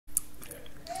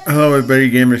Hello everybody,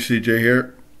 Gamer CJ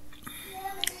here.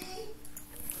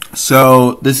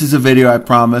 So this is a video I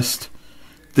promised.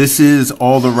 This is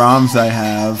all the ROMs I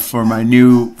have for my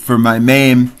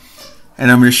mame,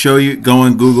 and I'm going to show you, go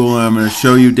on Google, and I'm going to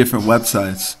show you different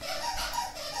websites.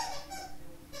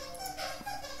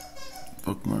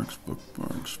 Bookmarks.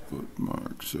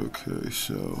 Okay,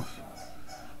 so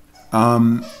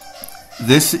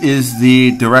this is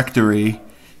the directory.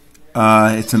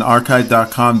 It's an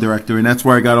archive.com directory, and that's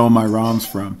where I got all my ROMs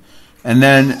from. And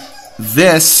then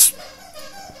this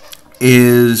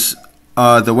is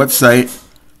the website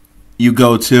you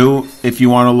go to if you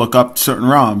want to look up certain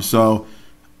ROMs. So,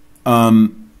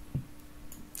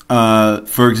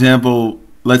 for example,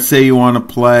 let's say you want to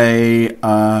play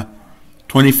Pac-Man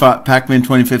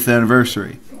 25th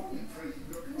Anniversary.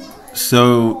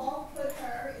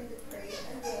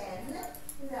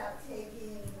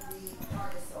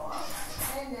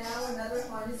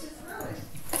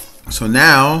 So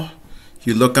now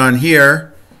you look on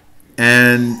here,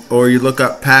 or you look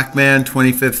up Pac-Man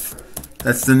 25th.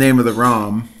 That's the name of the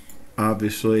ROM,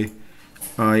 obviously.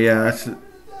 Yeah,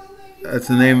 that's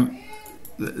the name.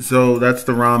 So that's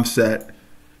the ROM set.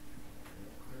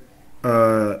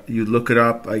 You look it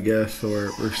up, I guess,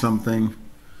 or something.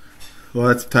 Well,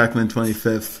 that's Pac-Man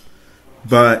 25th,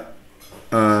 but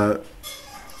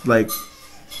like,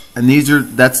 and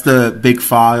that's the big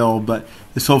file, but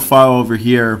this whole file over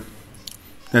here,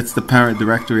 that's the parent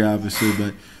directory, obviously,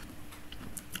 but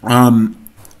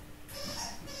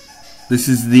this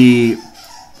is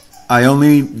I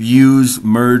only use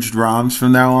merged ROMs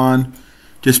from now on,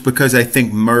 just because I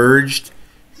think merged,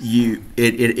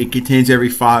 it contains every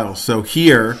file. So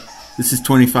here, this is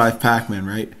 25 Pac-Man,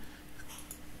 right?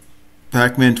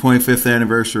 Pac-Man 25th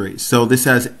Anniversary. So this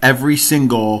has every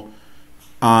single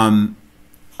ROM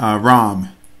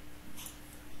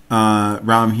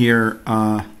here.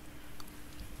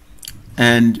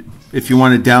 And if you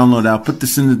want to download, I'll put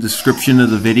this in the description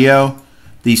of the video,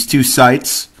 these two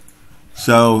sites.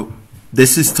 So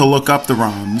this is to look up the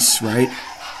ROMs, right?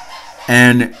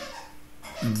 And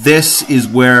this is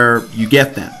where you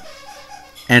get them.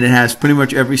 And it has pretty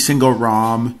much every single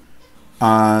ROM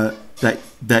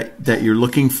that you're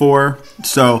looking for.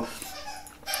 So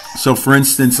for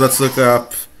instance, let's look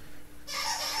up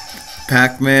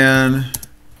Pac-Man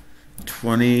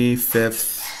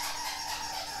 25th.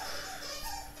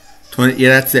 Yeah,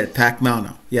 that's it.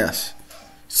 Pac-Mano. Yes.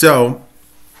 So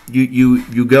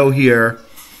you go here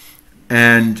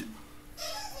and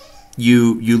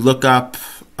you look up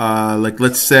like,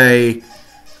 let's say,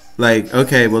 like,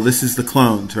 okay, well, this is the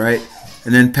clones, right?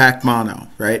 And then Pac-Mano,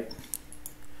 right?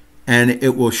 And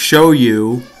it will show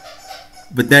you,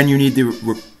 but then you need the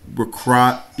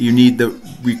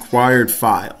required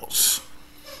files.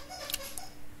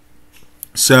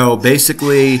 So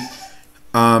basically,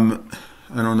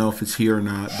 I don't know if it's here or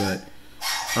not, but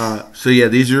so yeah,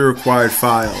 these are required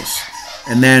files.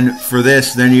 And then for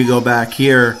this, then you go back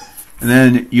here, and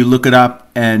then you look it up,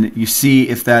 and you see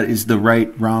if that is the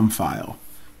right ROM file.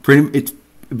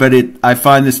 I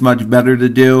find this much better to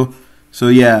do. So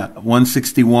yeah,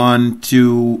 161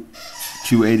 to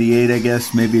 288, I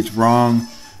guess. Maybe it's wrong.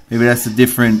 Maybe that's a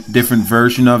different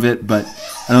version of it, but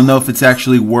I don't know if it's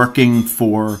actually working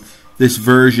for this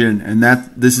version. And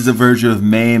this is a version of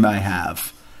mame I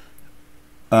have.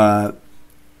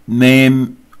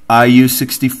 Mame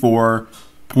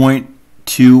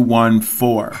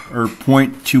IU64.214 or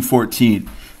 .214.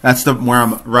 That's the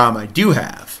ROM I do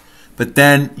have. But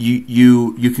then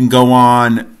you can go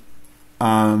on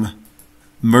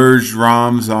merged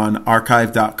ROMs on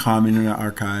archive.com, Internet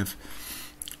Archive.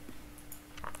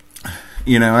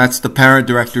 You know, that's the parent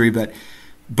directory, but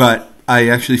I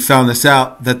actually found this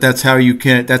out, that's how you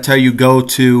go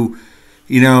to,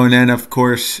 you know, and then of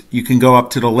course you can go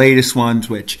up to the latest ones,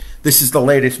 which this is the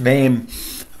latest mame.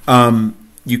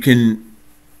 You can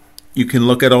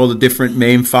look at all the different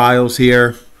mame files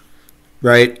here,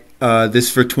 right? This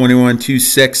for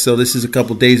 21.26, so this is a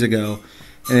couple days ago,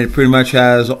 and it pretty much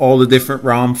has all the different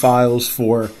ROM files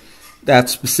for that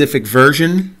specific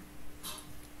version.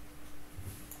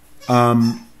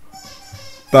 But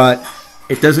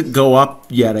it doesn't go up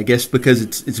yet, I guess, because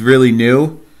it's really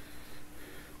new.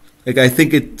 Like, I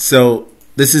think so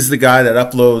this is the guy that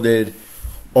uploaded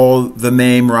all the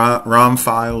mame ROM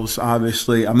files,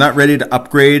 obviously. I'm not ready to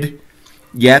upgrade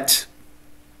yet.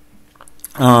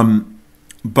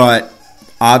 But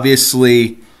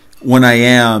obviously when I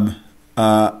am,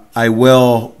 I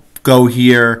will go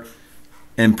here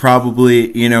and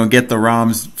probably, you know, get the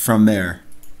ROMs from there.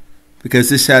 Because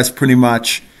this has pretty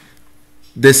much,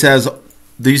 this has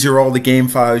these are all the game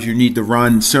files you need to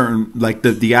run certain, like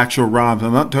the actual ROMs.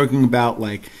 I'm not talking about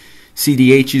like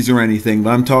CDHs or anything, but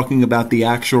I'm talking about the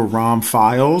actual ROM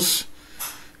files,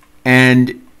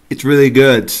 and it's really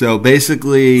good. So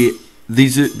basically,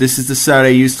 this is the site I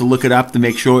used to look it up to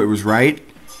make sure it was right.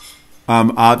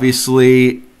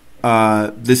 Obviously,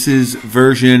 this is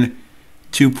version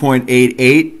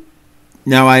 2.88.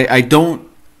 Now I don't,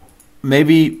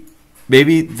 maybe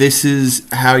this is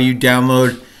how you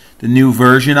download the new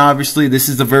version. Obviously, this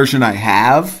is the version I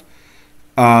have.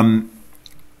 I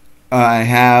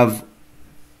have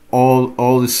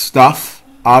all the stuff,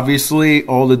 obviously,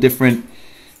 all the different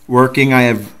working. I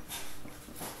have,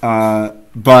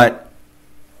 but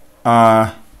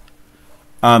I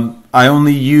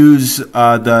only use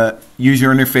the user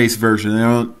interface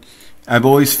version. I've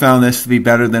always found this to be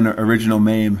better than original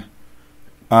MAME,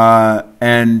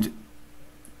 and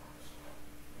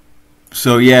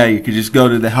so yeah, you could just go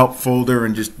to the help folder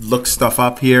and just look stuff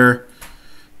up here.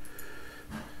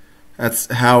 That's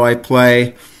how I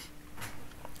play.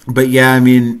 But yeah, I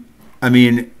mean,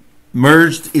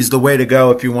 merged is the way to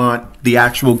go if you want the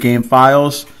actual game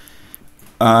files.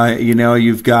 You know,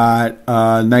 you've got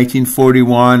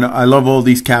 1941. I love all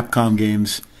these Capcom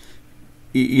games.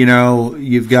 You know,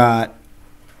 you've got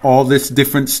all this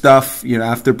different stuff. You know,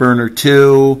 Afterburner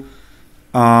 2,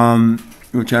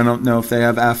 which I don't know if they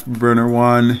have Afterburner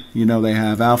 1. You know, they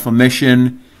have Alpha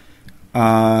Mission. You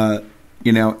know,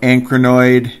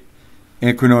 Anchronoid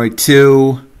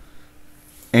 2,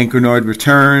 Anchronoid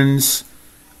Returns,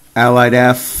 Allied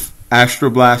F, Astro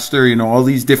Blaster. You know, all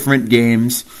these different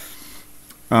games.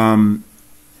 Black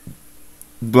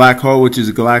Hole, which is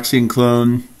a Galaxian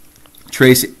clone,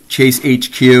 Chase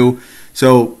HQ.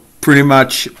 So pretty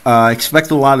much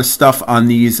expect a lot of stuff on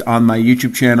these on my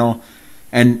YouTube channel.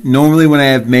 And normally when I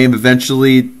have MAME,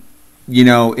 eventually, you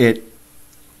know,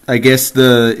 I guess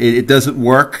it doesn't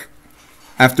work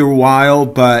after a while,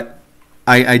 but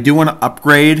I do want to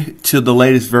upgrade to the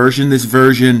latest version. This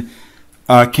version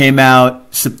came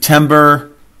out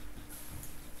September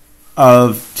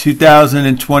of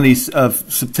 2020,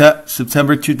 of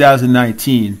September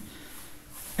 2019,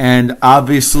 and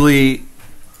obviously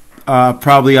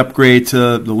probably upgrade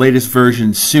to the latest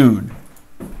version soon.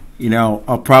 You know,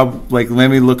 I'll probably, let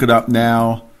me look it up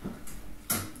now.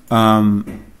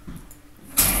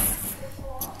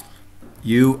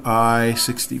 UI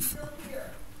 64.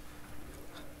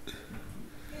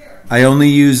 I only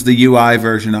use the UI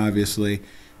version, obviously.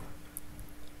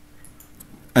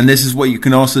 And this is what you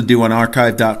can also do on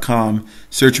archive.com.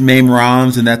 Search MAME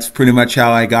ROMs, and that's pretty much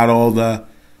how I got all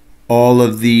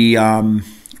of the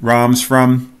ROMs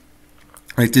from.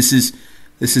 Like this is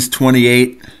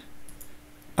 28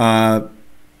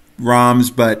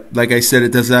 ROMs, but like I said, it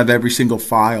doesn't have every single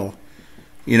file.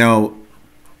 You know,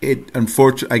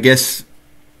 unfortunately, I guess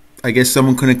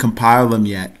someone couldn't compile them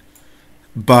yet,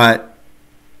 but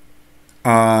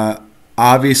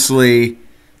obviously,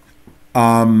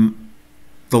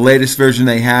 the latest version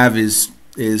they have is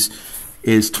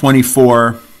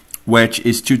 24, which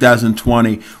is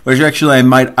 2020, which actually I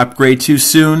might upgrade to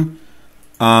soon,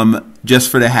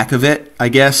 just for the heck of it, I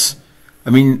guess.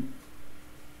 I mean,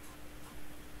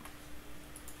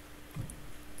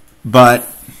 but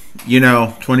you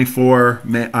know, 24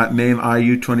 MAME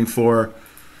IU 24.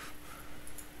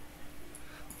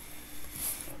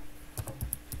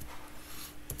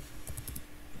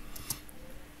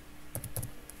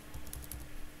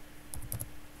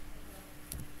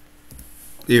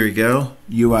 There we go,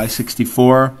 UI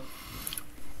 64.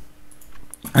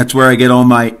 That's where I get all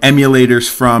my emulators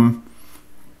from,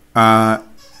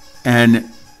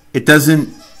 and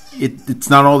it's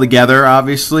not all together,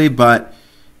 obviously, but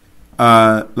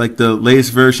like the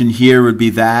latest version here would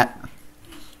be that.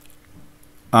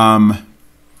 So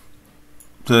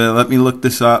let me look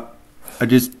this up.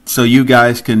 So you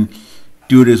guys can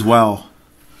do it as well,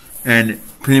 and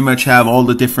pretty much have all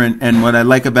the different. And what I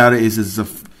like about it is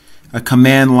a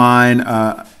command line,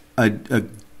 a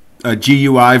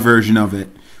GUI version of it,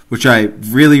 which I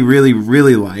really, really,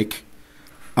 really like.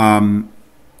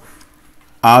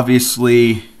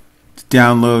 Obviously, to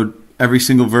download every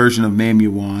single version of MAME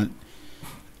you want.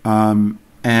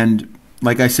 And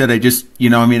like I said, I just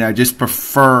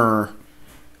prefer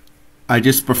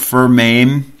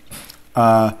MAME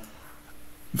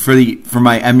for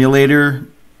my emulator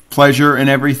pleasure and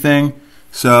everything.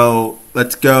 So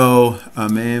let's go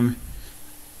MAME.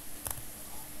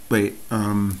 Wait,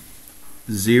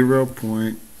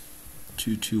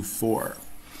 0.224.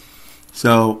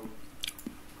 So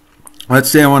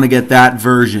let's say I want to get that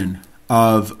version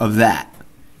of that,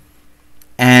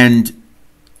 and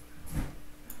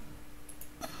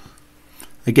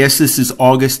I guess this is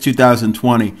August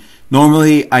 2020.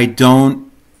 Normally, I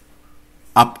don't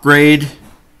upgrade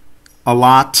a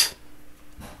lot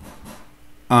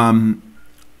for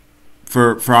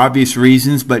obvious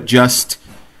reasons, but just,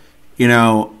 you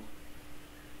know,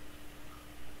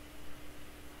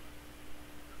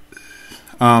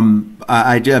 I'm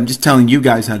just telling you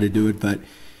guys how to do it, but,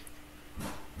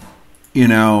 you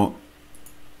know,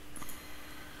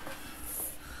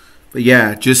 but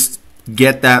yeah, just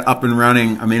get that up and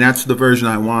running. I mean, that's the version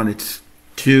I want. It's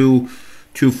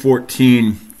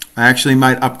 2.14. I actually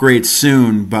might upgrade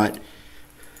soon, but,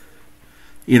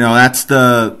 you know,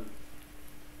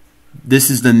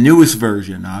 this is the newest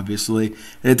version, obviously.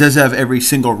 It does have every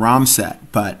single ROM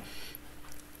set, but,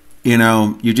 you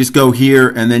know, you just go here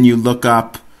and then you look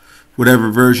up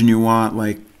whatever version you want,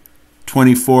 like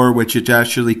 24, which it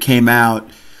actually came out.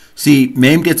 See,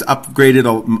 MAME gets updated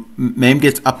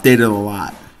a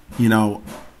lot. You know,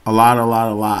 a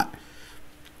lot.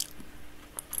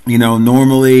 You know,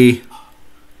 normally,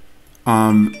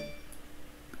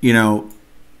 you know,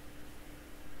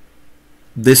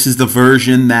 this is the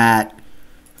version that,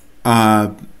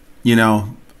 you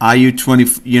know,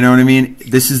 IU20, you know what I mean?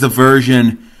 This is the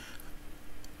version,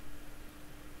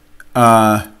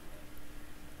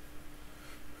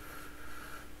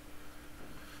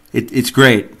 it's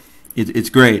great. It's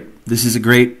great. This is a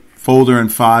great folder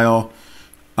and file.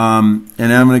 And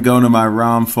then I'm going to go to my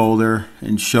ROM folder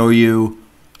and show you.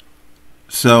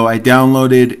 So I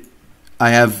downloaded,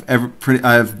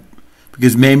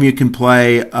 because MAME you can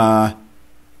play,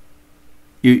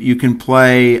 you can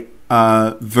play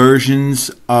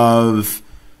versions of,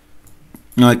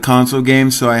 you know, like console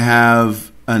games. So I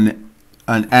have a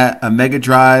Mega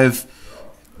Drive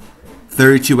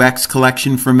 32X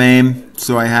collection for MAME.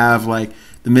 So I have like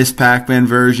the Miss Pac-Man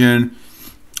version.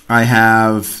 I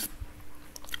have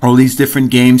all these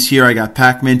different games here. I got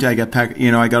Pac-Man. I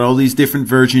got all these different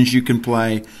versions you can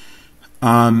play.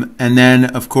 And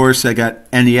then, of course, I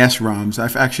got NES ROMs. I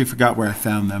actually forgot where I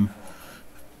found them.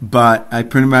 But I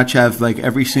pretty much have like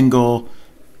every single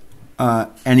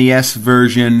NES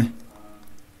version,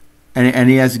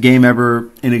 NES game ever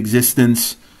in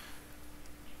existence.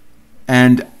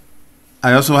 And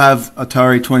I also have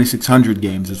Atari 2600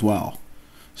 games as well.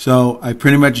 So I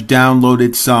pretty much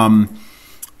downloaded some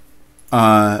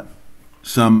Atari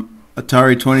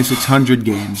 2600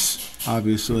 games,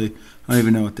 obviously. I don't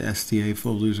even know what the STA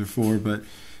folders are for, but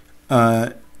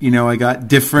you know, I got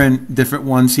different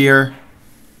ones here.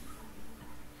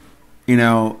 You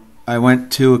know, I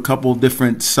went to a couple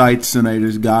different sites and I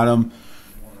just got them.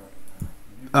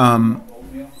 And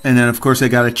then, of course, I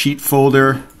got a cheat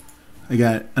folder. I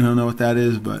don't know what that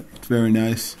is, but it's very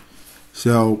nice.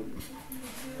 So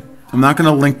I'm not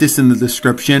going to link this in the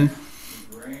description,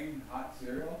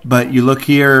 but you look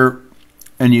here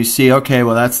and you see, okay,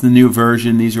 well, that's the new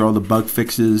version. These are all the bug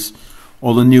fixes,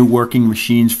 all the new working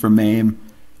machines for MAME,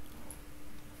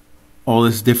 all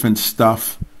this different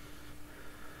stuff.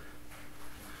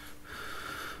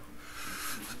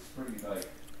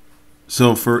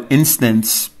 So, for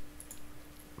instance,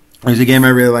 there's a game I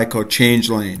really like called Change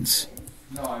Lanes.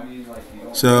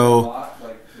 So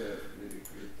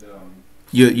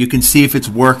you can see if it's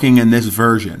working in this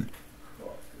version.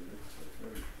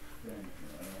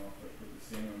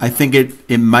 I think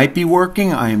it might be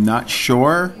working. I am not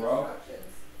sure.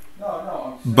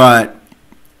 But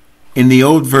in the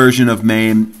old version of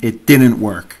MAME, it didn't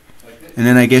work. And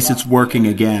then I guess it's working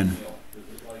again.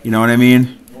 You know what I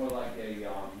mean?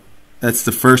 That's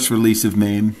the first release of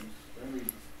MAME.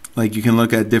 Like, you can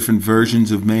look at different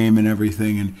versions of MAME and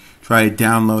everything and try to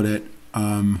download it.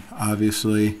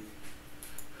 Obviously,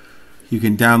 you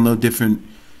can download different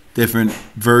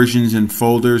versions and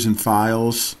folders and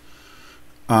files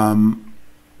of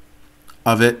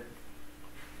it,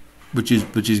 which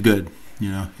is good.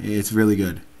 You know, it's really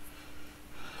good.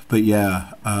 But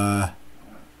yeah,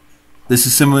 this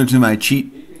is similar to my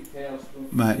cheat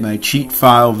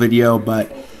file video,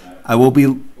 but I will be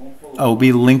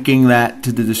linking that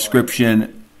to the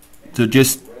description. So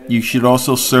you should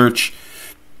also search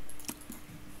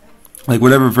like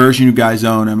whatever version you guys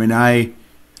own. I mean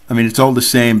it's all the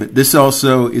same, but this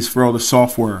also is for all the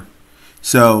software.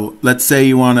 So let's say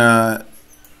you want to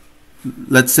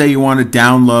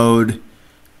download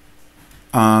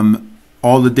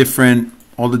all the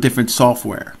different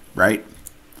software, right?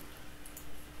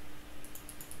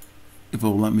 If it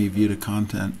will let me view the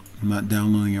content. I'm not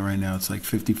downloading it right now. It's like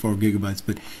 54 gigabytes.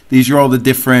 But these are all the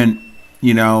different,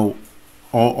 you know,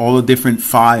 all the different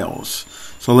files.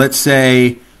 So let's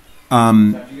say,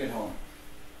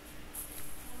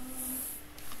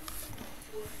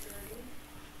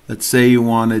 let's say you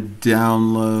want to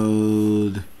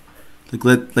download,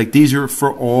 like these are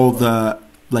for all the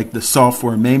the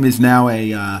software. MAME is now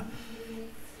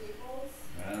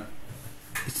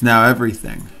it's now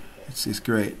everything. It's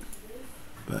great.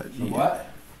 But yeah. What?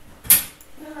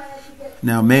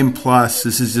 Now MAME Plus,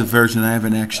 this is a version I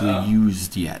haven't actually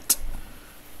used yet.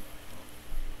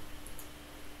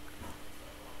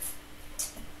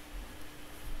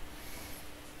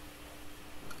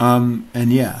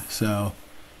 And yeah, so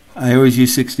I always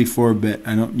use 64-bit.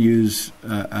 I don't use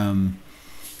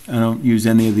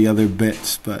any of the other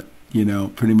bits, but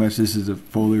pretty much this is a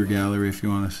folder gallery if you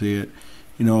want to see it.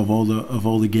 Of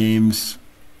all the games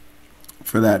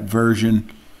for that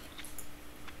version.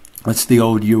 That's the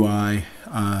old UI,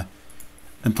 and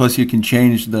plus you can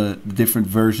change the different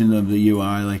version of the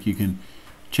UI. Like you can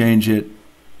change it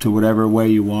to whatever way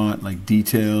you want, like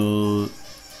detail.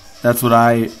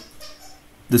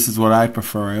 This is what I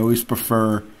prefer. I always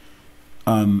prefer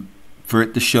for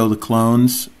it to show the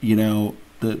clones,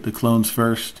 the clones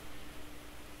first.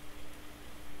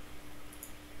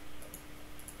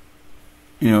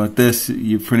 At this,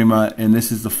 you pretty much, and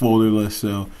this is the folder list,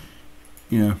 so,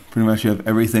 pretty much you have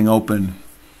everything open.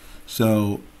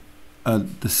 So,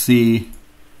 the C,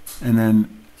 and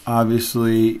then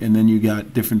obviously, and then you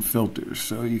got different filters.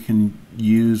 So you can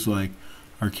use like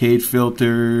arcade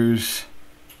filters,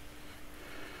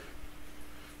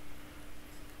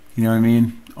 you know what I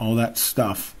mean? All that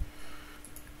stuff.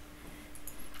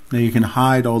 Now you can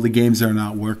hide all the games that are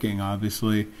not working,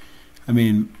 obviously. I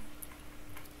mean,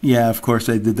 yeah, of course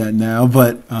I did that now,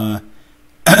 but a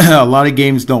lot of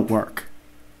games don't work.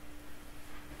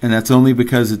 And that's only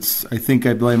because I think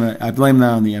I blame that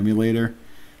on the emulator.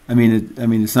 I mean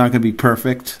it's not going to be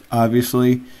perfect,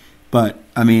 obviously, but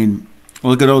I mean,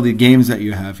 look at all the games that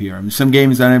you have here. I mean, some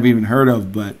games I never even heard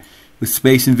of, but with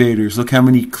Space Invaders, look how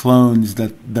many clones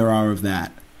that there are of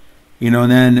that.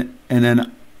 And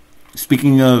then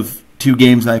speaking of two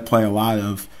games I play a lot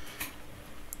of,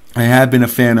 I have been a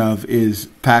fan of is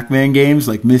Pac-Man games,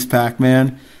 like Miss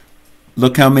Pac-Man.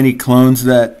 Look how many clones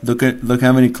look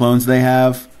how many clones they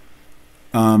have.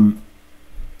 And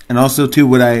also too,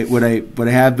 what I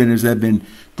have been is I've been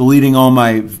deleting all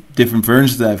my different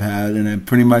versions that I've had, and I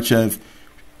pretty much have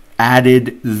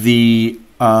added the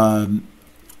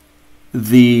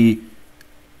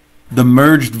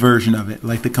merged version of it,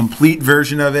 like the complete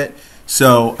version of it.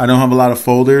 So I don't have a lot of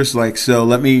folders. So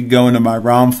let me go into my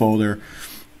ROM folder.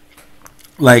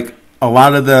 Like a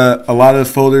lot of the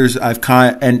folders I've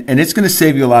and it's going to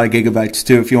save you a lot of gigabytes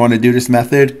too if you want to do this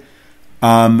method,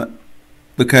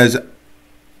 because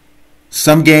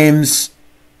some games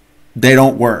they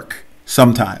don't work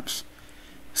sometimes.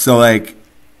 So like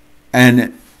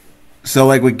with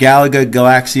Galaga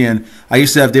Galaxian, I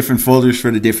used to have different folders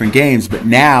for the different games, but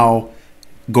now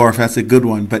Gorf, that's a good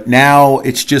one. But now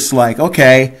it's just like,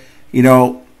 okay,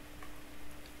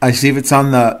 I see if it's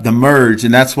on the merge,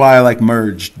 and that's why I like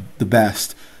merged the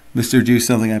best. Mr. Juice,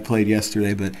 something I played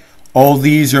yesterday, but all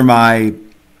these are my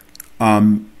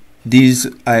these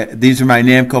are my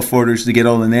Namco folders to get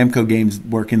all the Namco games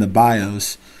work in the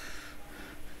BIOS.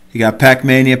 You got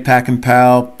Pac-Mania,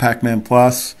 Pac-and-Pal, Pac-Man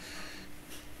Plus,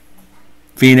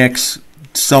 Phoenix,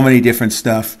 so many different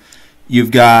stuff.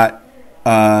 You've got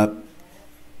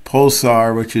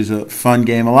Pulsar, which is a fun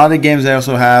game. A lot of games I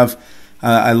also have,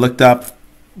 I looked up.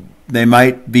 They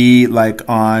might be like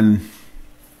on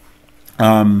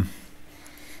the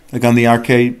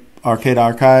arcade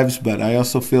archives, but I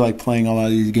also feel like playing a lot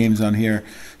of these games on here.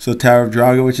 So Tower of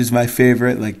Draga, which is my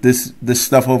favorite, like this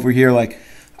stuff over here, like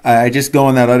I just go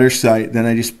on that other site, then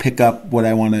I just pick up what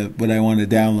I want to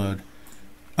download.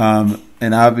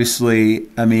 And obviously,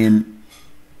 I mean,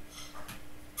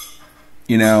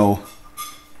 you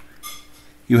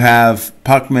have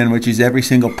Pac-Man, which is every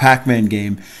single Pac-Man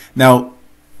game. Now,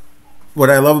 what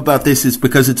I love about this is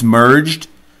because it's merged,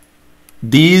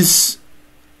 these,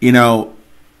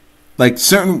 like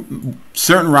certain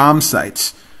ROM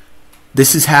sites,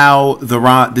 this is how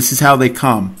they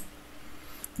come.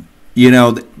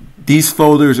 These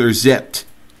folders are zipped,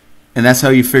 and that's how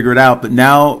you figure it out. But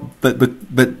now, but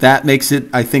that makes it,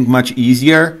 I think, much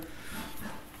easier,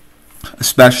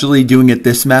 especially doing it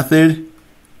this method.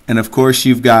 And of course,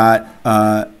 you've got,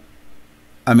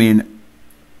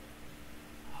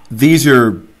 these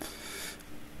are,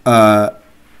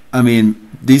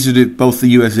 these are both the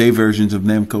USA versions of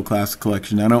Namco Classic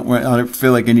Collection. I don't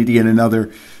feel like I need to get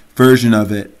another version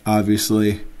of it,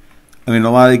 obviously. I mean,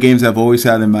 a lot of the games I've always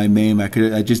had in my MAME, I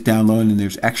just download, and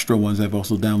there's extra ones I've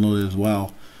also downloaded as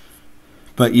well.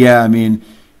 But yeah, I mean,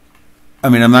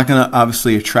 I'm not going to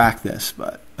obviously attract this,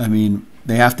 but I mean,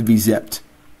 they have to be zipped.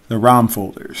 the ROM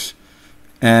folders.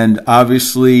 And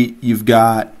obviously you've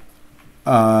got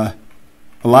a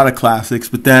lot of classics,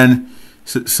 but then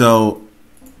so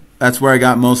that's where I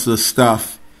got most of the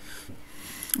stuff.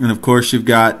 And of course you've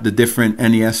got the different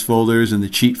NES folders and the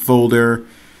cheat folder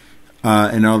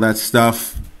and all that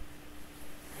stuff.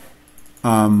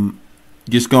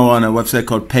 Just go on a website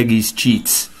called Peggy's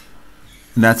Cheats,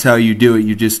 and that's how you do it.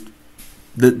 You just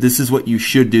this is what you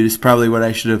should do. This is probably what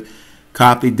I should have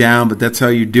copied down, but that's how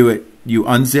you do it. You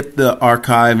unzip the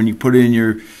archive and you put it in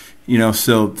your,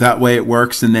 so that way it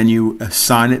works, and then you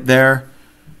assign it there.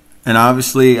 And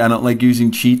obviously I don't like using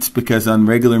cheats because on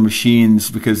regular machines,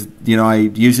 because I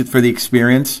use it for the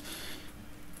experience.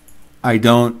 I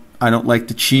don't like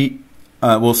to cheat.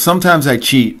 Well, sometimes I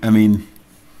cheat,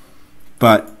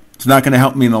 but it's not going to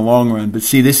help me in the long run. But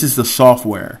see, this is the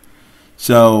software.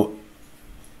 So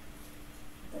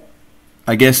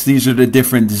I guess these are the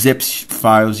different zips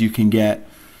files you can get.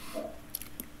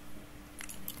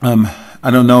 I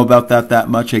don't know about that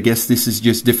much. I guess this is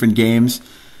just different games.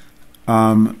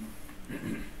 And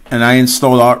I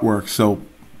installed artwork. So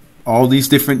all these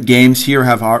different games here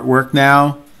have artwork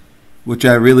now, which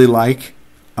I really like.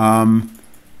 I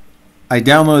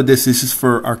downloaded this. This is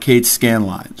for arcade scan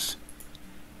lines.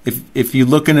 If you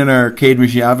look in an arcade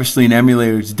machine, obviously an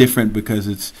emulator is different because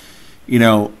it's,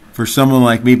 for someone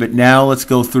like me. But now let's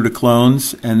go through the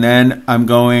clones, and then I'm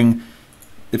going.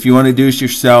 If you want to do this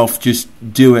yourself, just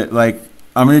do it. Like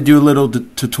I'm going to do a little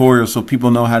tutorial so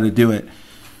people know how to do it.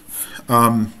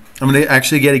 I'm going to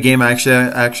actually get a game I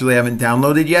actually haven't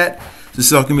downloaded yet. This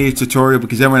is all going to be a tutorial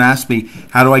because everyone asks me,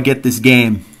 how do I get this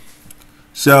game?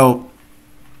 So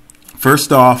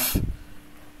first off,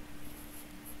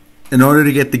 in order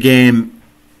to get the game,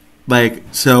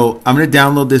 so I'm going to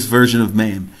download this version of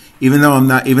MAME. Even though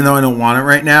I don't want it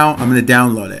right now, I'm going to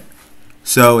download it.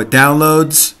 So it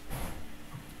downloads,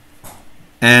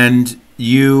 and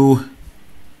you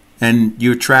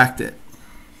attract it.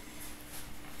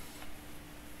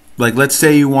 Like, let's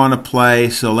say you want to play,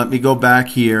 so let me go back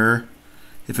here,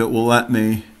 if it will let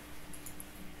me.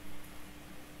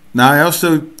 Now, I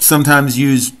also sometimes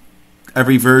use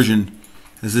every version,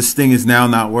 as this thing is now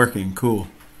not working. Cool.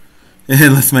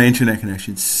 Unless my internet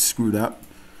connection's screwed up.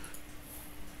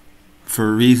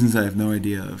 For reasons I have no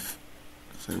idea of.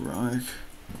 It's ironic.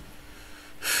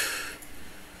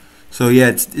 So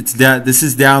yeah, this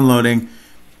is downloading.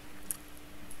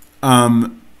 I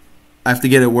have to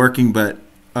get it working, but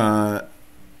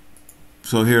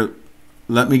so here,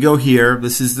 let me go here.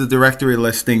 This is the directory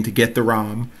listing to get the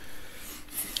ROM.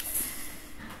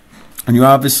 And you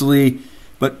obviously,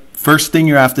 but first thing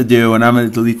you have to do, and I'm going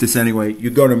to delete this anyway. You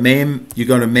go to MAME. You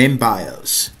go to MAME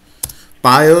BIOS.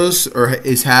 BIOS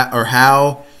is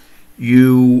how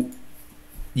you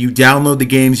download the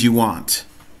games you want.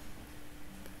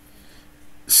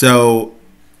 So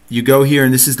you go here,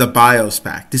 and this is the BIOS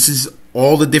pack. This is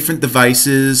all the different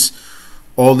devices,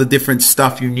 all the different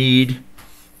stuff you need.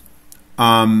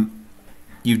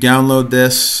 You download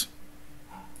this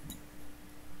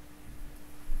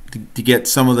to get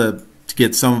some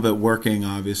of it working.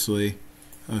 Obviously,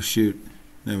 oh shoot,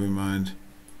 never mind.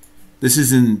 This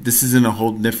is in a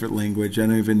whole different language. I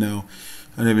don't even know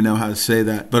how to say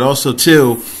that. But also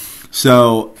too,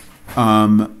 so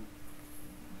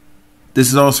this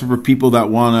is also for people that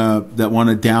wanna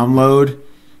download.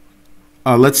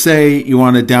 Let's say you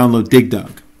want to download Dig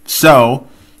Dug. So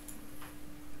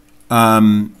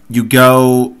you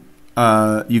go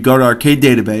to Arcade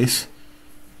Database.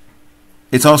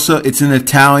 It's in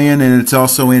Italian and it's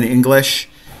also in English.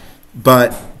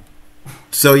 But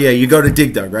so yeah, you go to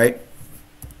Dig Dug, right?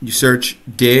 You search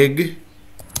Dig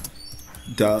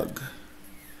Dug.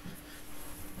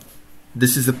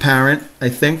 This is the parent, I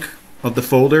think, of the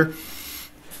folder.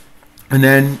 And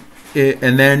then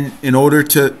in order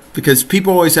to, because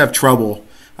people always have trouble,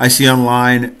 I see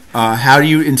online, how do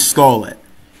you install it?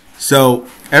 So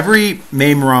every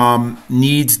MAME ROM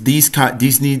needs these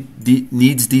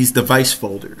device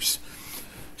folders.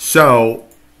 So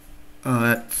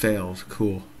that failed.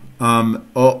 Cool.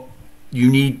 You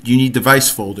need device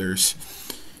folders.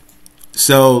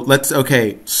 So let's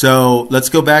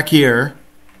go back here.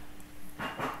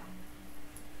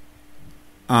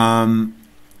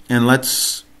 And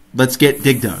let's get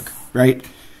Dig Dug, right?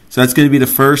 So that's going to be the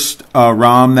first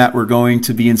ROM that we're going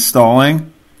to be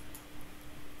installing.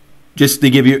 Just to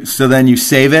give you, so then you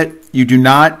save it. You do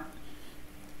not,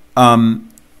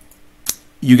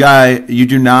 you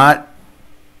do not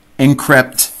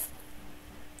encrypt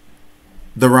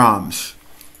the ROMs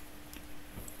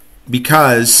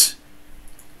because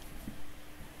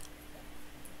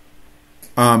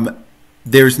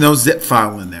there's no zip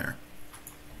file in there.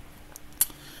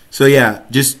 So yeah,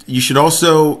 just you should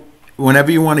also,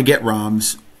 whenever you want to get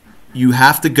ROMs, you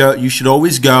have to go. You should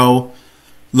always go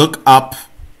look up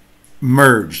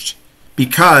merged,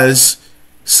 because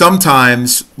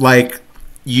sometimes like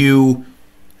you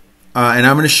and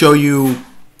I'm going to show you.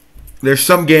 There's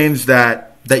some games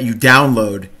that you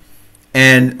download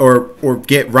and or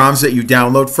get ROMs that you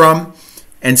download from,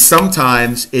 and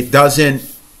sometimes it doesn't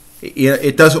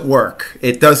work.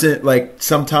 It doesn't, like,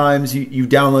 sometimes you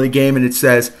download a game and it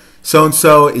says so and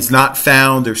so is not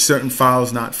found or certain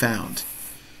files not found,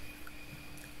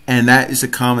 and that is a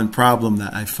common problem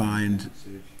that I find.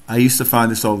 I used to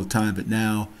find this all the time, but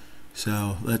now,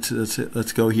 so let's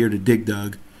go here to Dig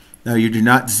Dug. Now you do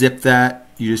not zip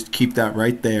that. You just keep that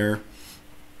right there.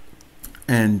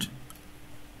 And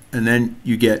then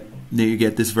you get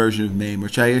this version of MAME,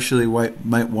 which I actually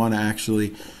might want to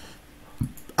actually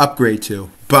upgrade to.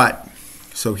 But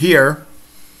so here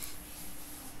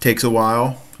takes a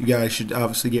while. You guys should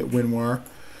obviously get WinRAR,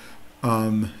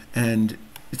 and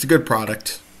it's a good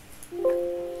product.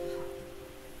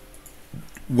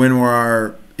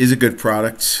 WinRAR is a good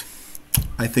product.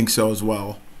 I think so as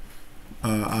well.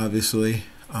 Obviously.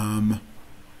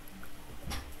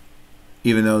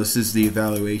 Even though this is the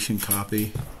evaluation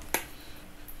copy.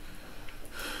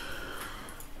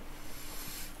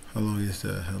 How long is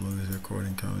the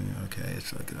recording coming? Okay,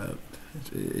 it's like that.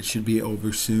 It should be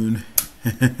over soon.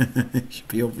 It should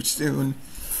be over soon.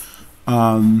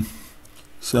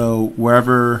 So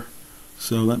wherever.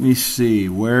 So let me see.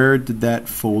 Where did that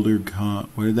folder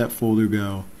come? Where did that folder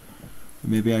go?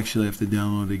 Maybe I actually have to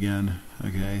download again.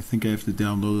 Okay, I think I have to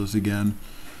download this again.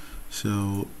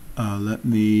 So. Let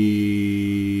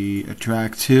me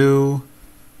attract to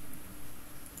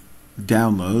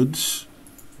downloads,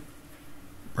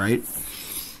 right?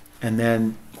 And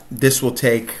then this will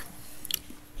take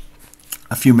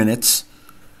a few minutes.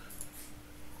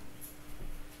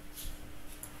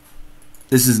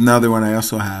 This is another one I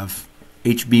also have,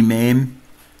 mame.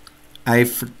 I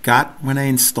forgot when I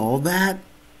installed that,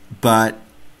 but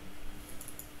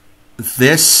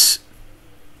this,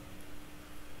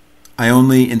 I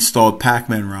only installed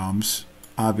Pac-Man ROMs,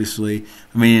 obviously.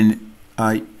 I mean,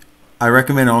 I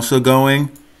recommend also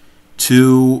going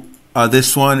to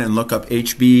this one and look up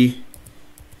mame.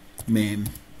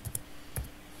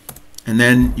 And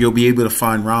then you'll be able to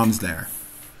find ROMs there.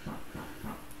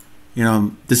 You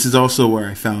know, this is also where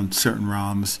I found certain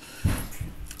ROMs.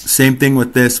 Same thing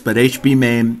with this, but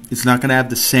mame, it's not going to have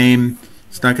the same.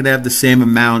 It's not going to have the same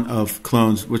amount of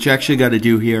clones, which I actually got to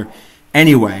do here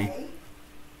anyway.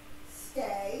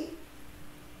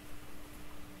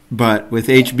 But with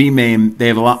mame, they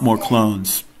have a lot more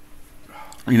clones.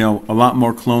 You know, a lot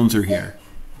more clones are here.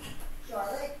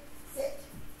 Charlotte, sit.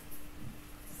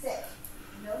 Sit.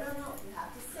 No, you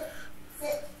have to sit.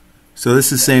 Sit. So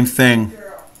this is the same thing.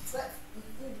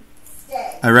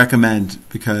 Stay. I recommend,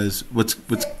 because what's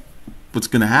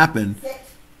going to happen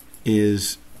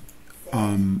is,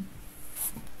 you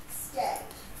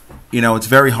know, it's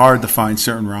very hard to find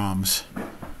certain ROMs.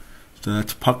 So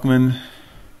that's Puckman.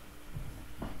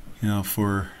 You know,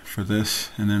 for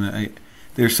this, and then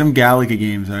there's some Galaga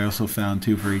games I also found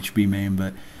too for mame,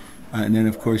 but and then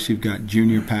of course you've got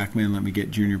Junior Pac-Man. Let me get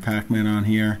Junior Pac-Man on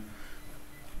here.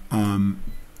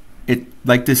 It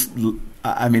like this.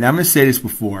 I mean, I'm going to say this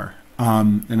before,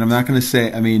 and I'm not going to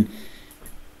say. I mean,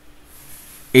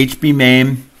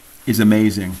 mame is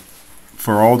amazing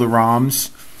for all the ROMs.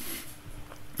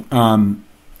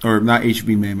 Or not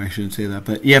mame, I shouldn't say that,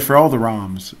 but yeah, for all the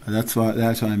ROMs. That's what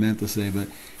I meant to say, but.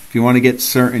 If you want to get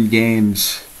certain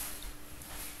games,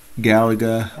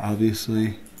 Galaga,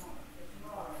 obviously.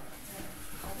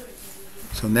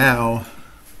 So now,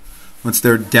 once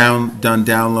they're done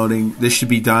downloading, this should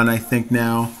be done, I think,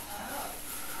 now.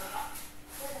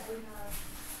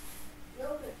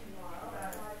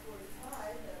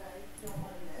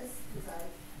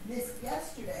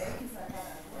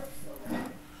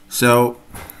 So,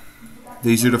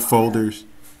 these are the folders.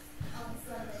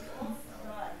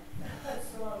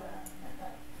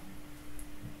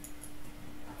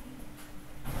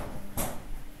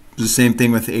 The same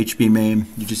thing with mame.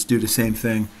 You just do the same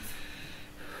thing.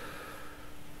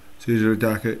 So these are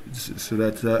docket. So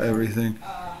that's everything.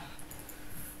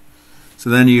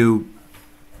 So then you.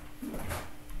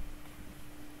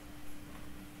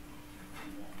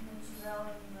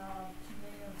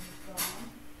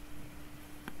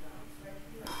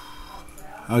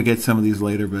 I'll get some of these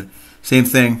later, but same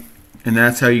thing, and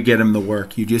that's how you get them to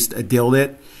work. You just dild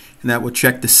it, and that will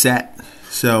check the set.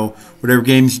 So whatever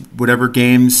games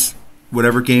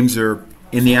are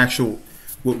in the actual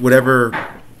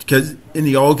because in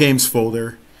the all games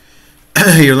folder,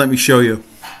 here, let me show you.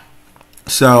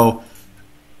 So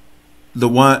the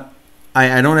one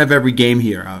I don't have every game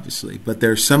here, obviously, but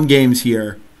there's some games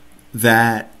here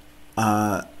that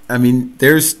I mean,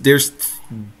 there's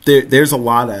a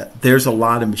lot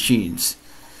of machines.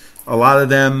 A lot of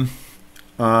them.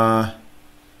 Let's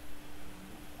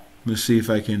see if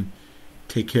I can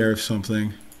take care of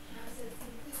something.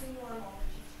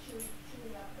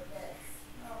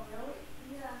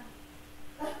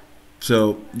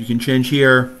 So you can change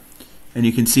here, and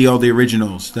you can see all the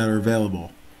originals that are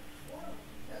available.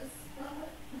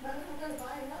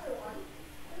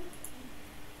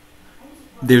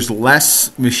 There's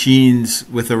less machines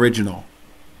with original.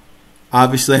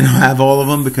 Obviously, I don't have all of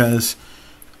them because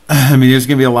I mean there's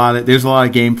a lot of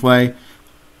gameplay.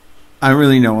 I don't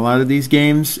really know a lot of these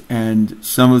games, and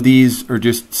some of these are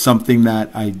just something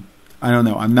that I don't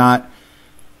know. I'm not,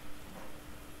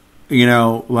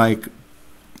 like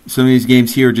some of these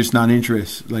games here are just not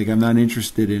interest. Like I'm not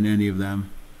interested in any of them.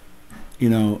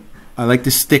 I like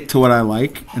to stick to what I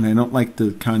like, and I don't like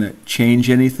to kind of change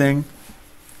anything.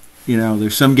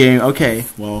 There's some game. Okay,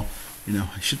 well,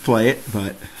 I should play it,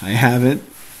 but I haven't.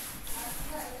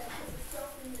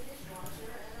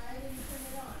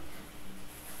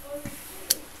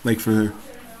 Like for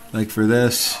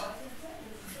this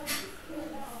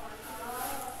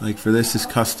is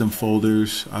custom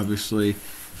folders. Obviously,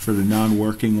 for the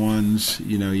non-working ones,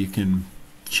 you can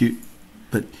choose,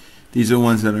 but these are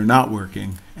ones that are not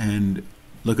working. And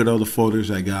look at all the folders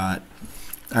I got.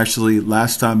 Actually,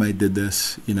 last time I did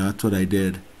this, that's what I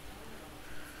did.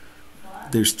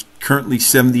 There's currently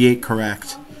 78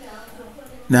 correct.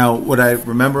 Now, what I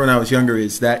remember when I was younger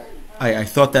is that I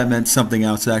thought that meant something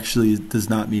else. Actually, it does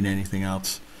not mean anything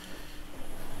else.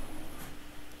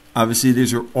 Obviously,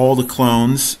 these are all the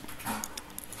clones.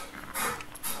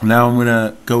 Now I'm going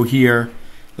to go here,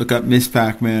 look up Miss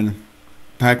Pac-Man.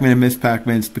 Pac-Man and Miss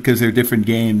Pac-Man, it's because they're different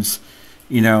games.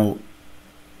 You know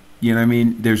what I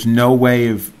mean? There's no way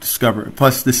of discovering.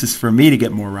 Plus, this is for me to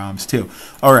get more ROMs, too.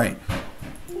 All right.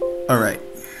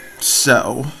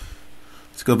 So,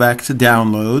 let's go back to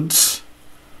downloads.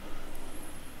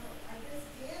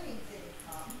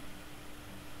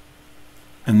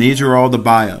 And these are all the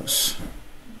BIOS.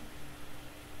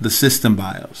 The system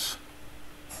BIOS.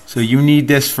 So you need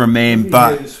this for MAME,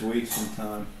 but... He'll be here this week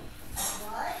sometime.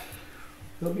 What?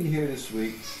 He'll be here this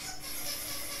week.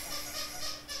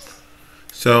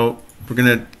 So, we're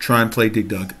going to try and play Dig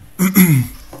Dug.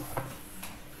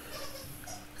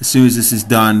 As soon as this is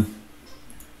done...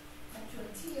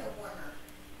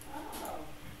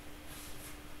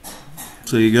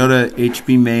 So you go to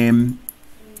HB MAME,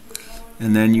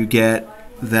 and then you get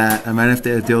that. I might have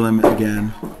to adil them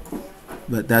again,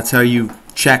 but that's how you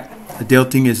check.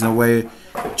 Adilting is a way to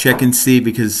check and see,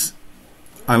 because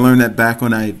I learned that back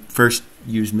when I first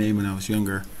used MAME when I was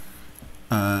younger.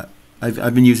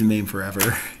 I've been using MAME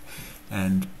forever,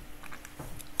 and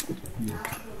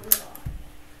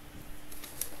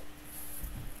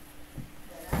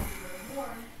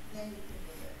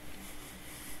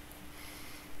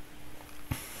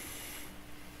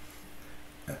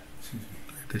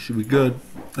this should be good.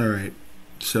 All right.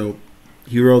 So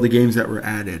here are all the games that were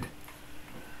added.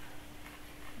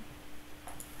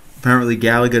 Apparently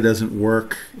Galaga doesn't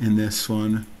work in this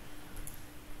one.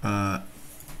 I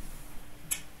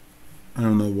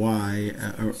don't know why.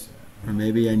 Or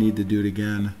maybe I need to do it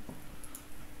again.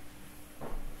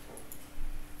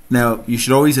 Now, you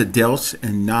should always adilt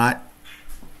and not...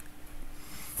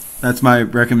 That's my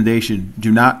recommendation.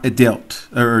 Do not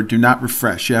adilt, or do not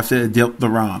refresh. You have to adilt the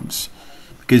ROMs.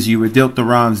 Because you adilt the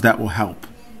ROMs, that will help.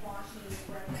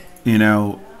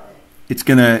 It's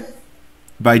going to...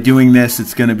 By doing this,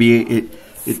 it's going to be...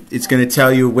 It's going to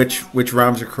tell you which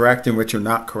ROMs are correct and which are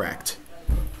not correct.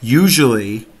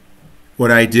 Usually,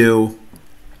 what I do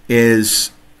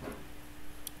is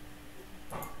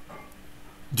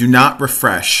do not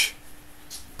refresh.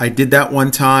 I did that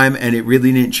one time and it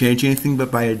really didn't change anything,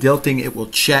 but by adilting, it will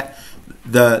check,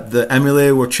 the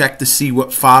emulator will check to see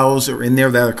what files are in there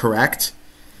that are correct,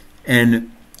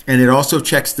 and it also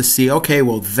checks to see, okay,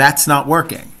 well, that's not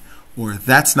working, or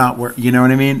that's not work. You know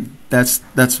what I mean? That's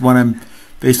what I'm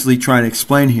basically trying to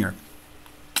explain here.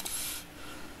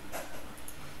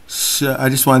 So I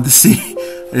just wanted to see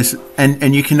this,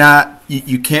 and you cannot,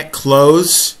 you can't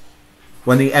close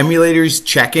when the emulator is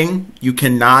checking. You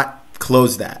cannot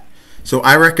close that. So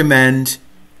I recommend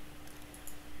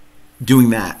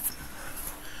doing that.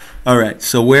 All right.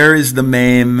 So where is the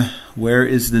MAME? Where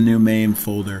is the new MAME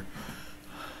folder?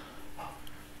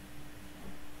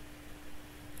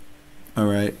 All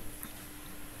right.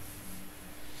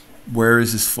 Where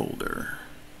is this folder?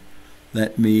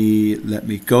 Let me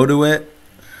go to it.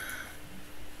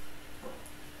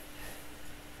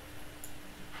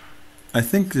 I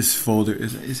think this folder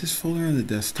is this folder on the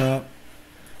desktop?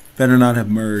 Better not have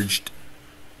merged.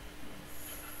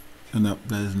 Oh, no,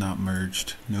 that is not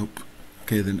merged. Nope.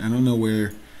 Okay, then I don't know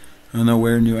where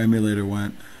new emulator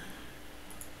went.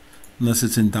 Unless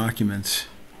it's in documents.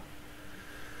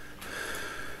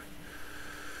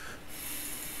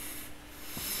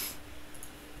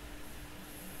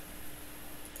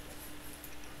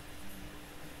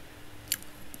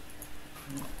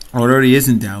 Oh, it already is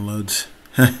in downloads.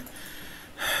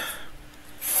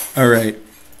 All right.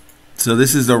 So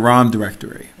this is the ROM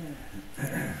directory.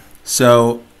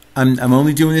 So I'm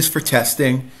only doing this for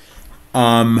testing.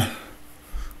 So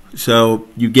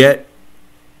you get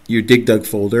your DigDug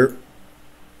folder.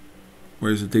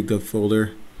 Where's the DigDug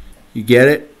folder? You get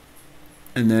it,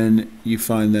 and then you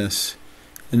find this.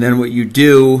 And then what you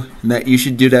do, and that you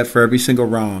should do that for every single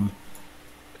ROM.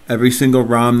 Every single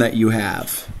ROM that you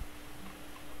have.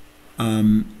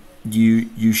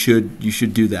 You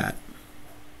should do that.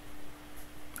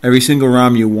 Every single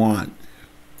ROM you want.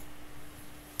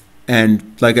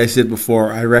 And like I said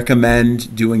before, I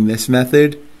recommend doing this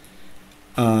method.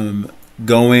 Getting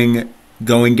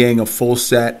a full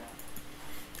set.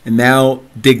 And now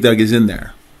DigDug is in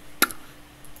there.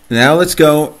 Now let's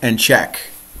go and check.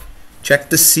 Check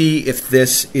to see if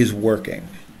this is working.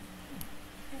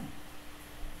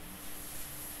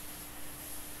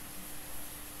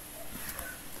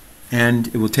 And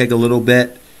it will take a little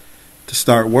bit to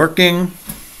start working.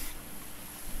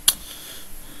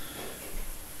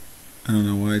 I don't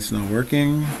know why it's not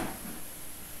working.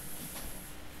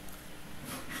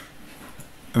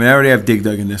 I mean, I already have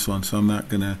DigDug in this one, so I'm not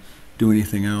going to do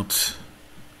anything else.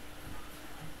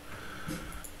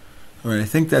 All right, I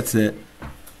think that's it.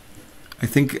 I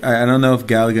don't know if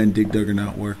Galaga and DigDug are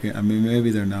not working. I mean, maybe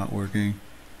they're not working.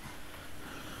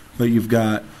 But you've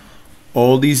got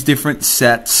all these different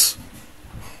sets.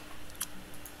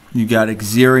 You got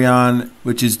Exerion,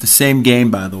 which is the same game,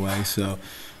 by the way. So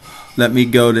let me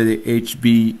go to the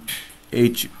HB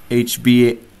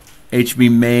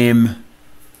mame.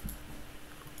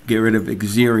 Get rid of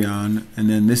Exerion, and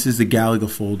then this is the Galaga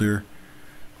folder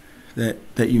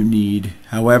that you need.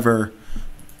 However,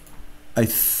 I'm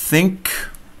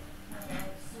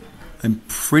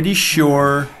pretty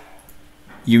sure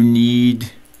you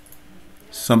need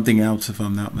something else, if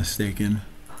I'm not mistaken.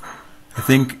 I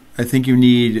think you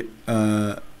need.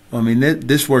 I mean,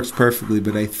 this works perfectly,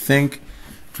 but I think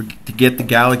to get the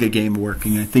Galaga game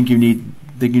working, I think you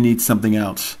need something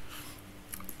else.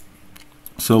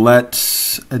 So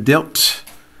let's adult.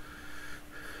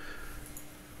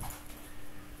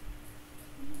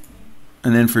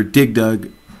 And then for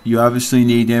DigDug, you obviously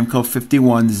need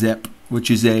Namco51 zip, which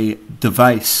is a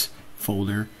device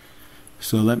folder.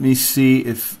 So let me see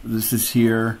if this is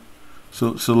here.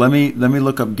 So let me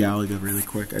look up Galaga really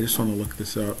quick. I just want to look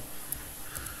this up.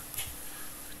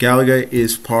 Galaga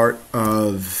is part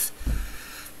of.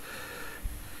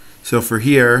 So for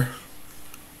here.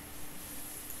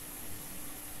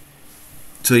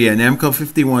 So yeah,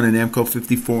 Namco51 and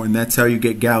Namco54, and that's how you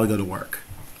get Galaga to work.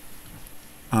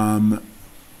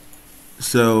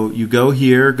 So you go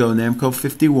here, go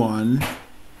Namco51,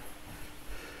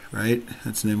 right?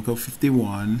 That's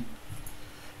Namco51,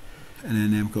 and then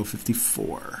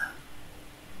Namco54.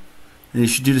 And you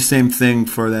should do the same thing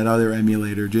for that other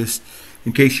emulator. Just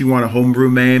in case you want a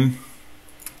homebrew mame,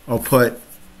 I'll put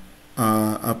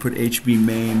HB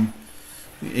mame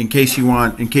in case you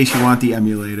want the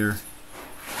emulator.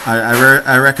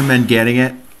 I recommend getting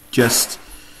it. Just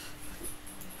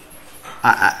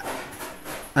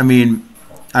I mean,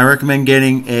 I recommend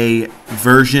getting a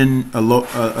version, a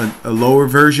lower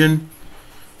version,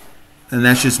 and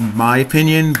that's just my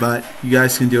opinion. But you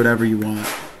guys can do whatever you want.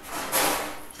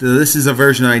 So this is a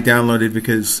version I downloaded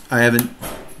because I haven't.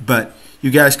 But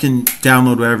you guys can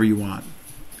download whatever you want.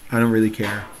 I don't really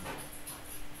care.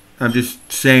 I'm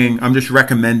just saying. I'm just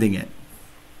recommending it.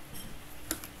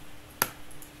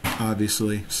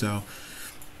 Obviously, so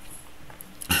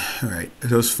all right. Are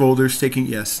those folders taking?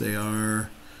 Yes, they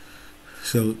are.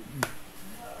 So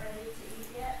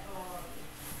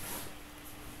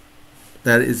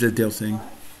that is a deal thing.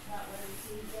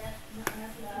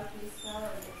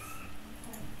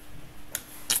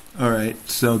 All right.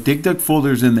 So DigDug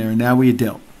folders in there. Now we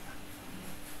deal.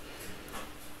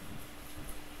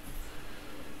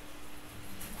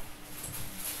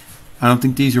 I don't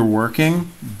think these are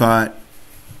working, but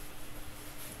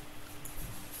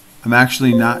I'm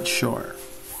actually not sure.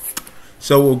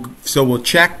 So we'll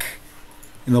check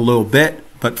in a little bit,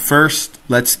 but first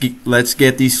let's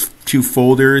get these two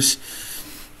folders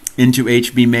into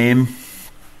HB mame.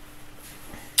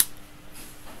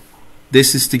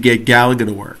 This is to get Galaga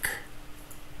to work.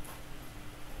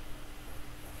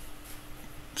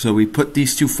 So we put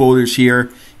these two folders here.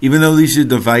 Even though these are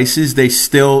devices, they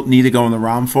still need to go in the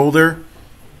ROM folder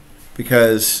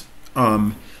because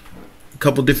a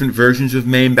couple different versions of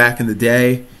MAME back in the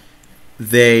day,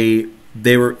 they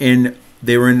were in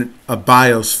a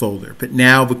BIOS folder. But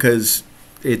now, because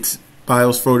it's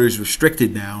BIOS folder is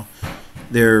restricted now,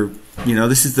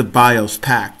 this is the BIOS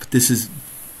pack.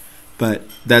 But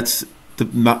that's the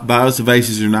BIOS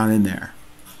devices are not in there.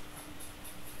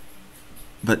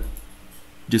 But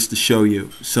just to show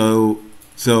you, so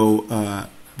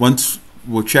once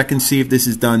we'll check and see if this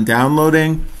is done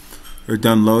downloading or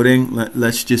done loading.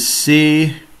 Let's just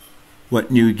see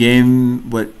what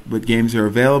games are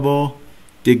available.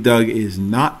 Dig Dug is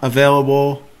not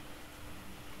available,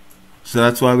 so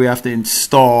that's why we have to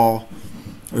install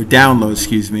or download,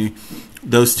 excuse me,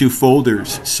 those two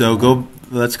folders. So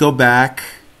let's go back.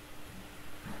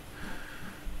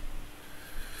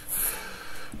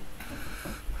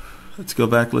 Let's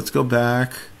go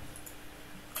back.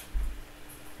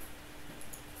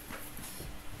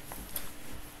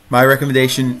 My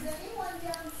recommendation, Is anyone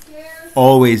downstairs?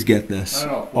 always get this. I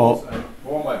don't know.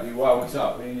 Paul might be. Wow, what's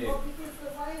up? What do you need? Well, because the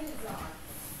light is on.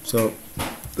 So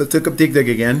let's look up Dig Dug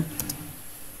again.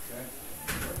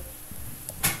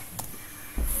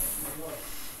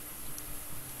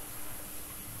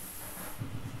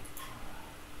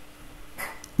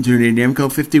 You need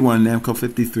Namco 51, Namco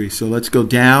 53. So let's go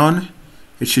down.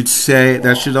 It should say,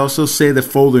 that should also say the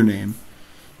folder name.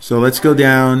 So let's go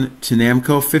down to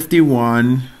Namco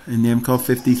 51 and Namco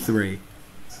 53.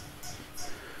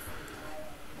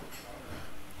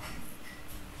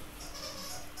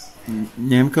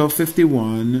 Namco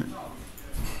 51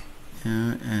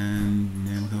 and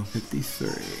Namco 53.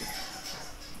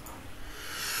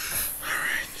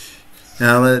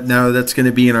 All right. Now that's going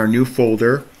to be in our new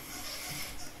folder.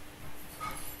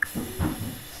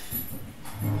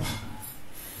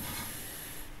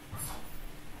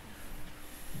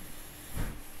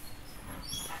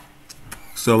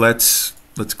 So let's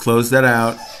close that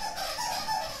out.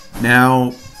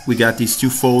 Now we got these two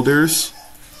folders.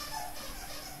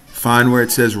 Find where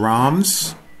it says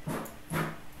ROMs.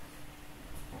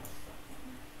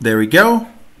 There we go.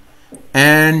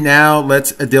 And now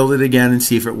let's build it again and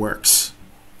see if it works.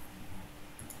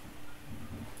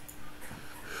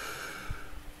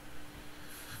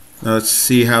 Now let's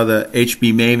see how the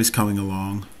HB MAME is coming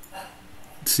along.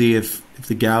 Let's see if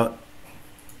the gal.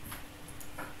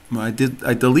 I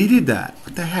deleted that.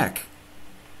 What the heck?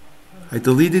 I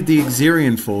deleted the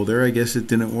Xerion folder. I guess it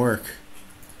didn't work.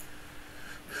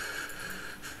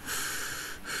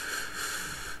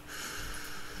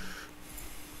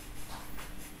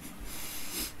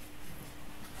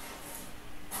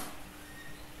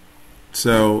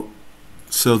 So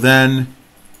then,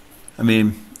 I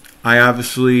mean, I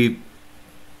obviously,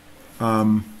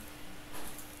 I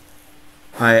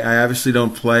obviously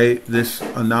don't play this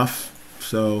enough.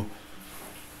 So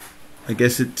I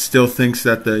guess it still thinks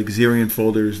that the Xerion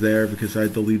folder is there because I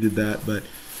deleted that. But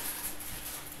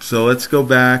so let's go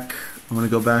back. I'm going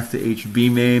to go back to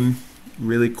HB MAME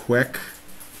really quick.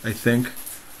 I think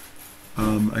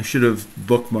I should have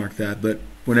bookmarked that. But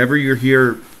whenever you're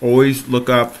here, always look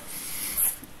up.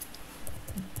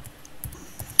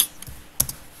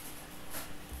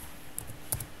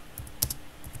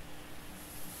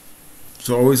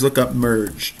 So always look up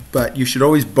merged, but you should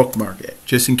always bookmark it,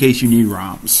 just in case you need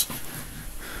ROMs.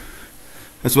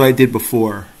 That's what I did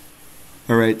before.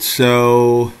 Alright,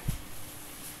 so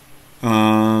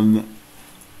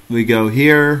we go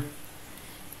here,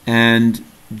 and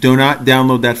do not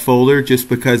download that folder just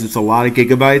because it's a lot of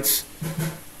gigabytes.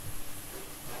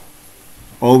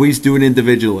 Always do it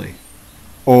individually.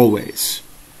 Always.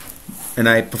 And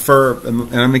I prefer, and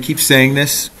I'm going to keep saying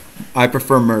this, I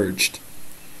prefer merged.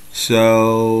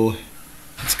 So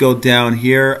let's go down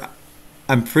here.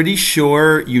 I'm pretty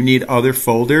sure you need other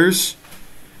folders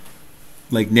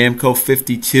like Namco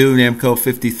 52, Namco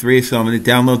 53. So I'm going to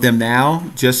download them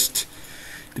now just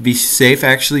to be safe.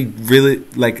 Actually, really,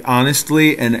 like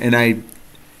honestly, and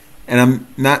I'm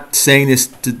not saying this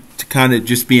to kind of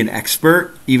just be an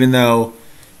expert, even though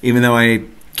I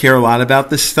care a lot about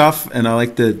this stuff and I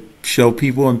like to show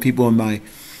people and people in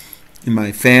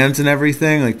my fans and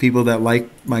everything, like people that like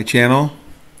my channel.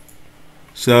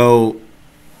 So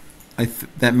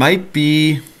that might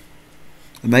be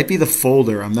the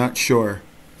folder. I'm not sure,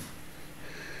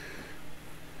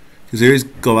 because there's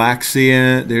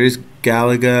Galaxia, there's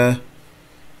Galaga.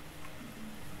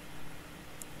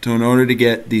 So in order to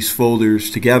get these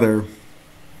folders together,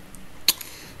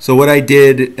 so what I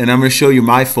did, and I'm going to show you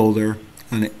my folder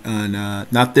on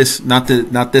not this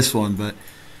one, but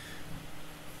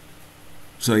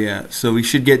So yeah, so we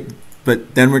should get,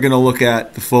 but then we're going to look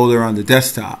at the folder on the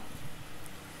desktop.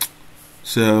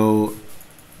 So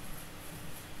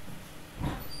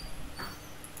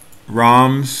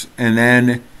ROMs, and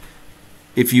then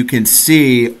if you can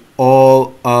see,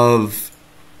 all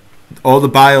the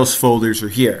BIOS folders are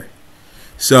here.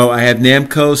 So I have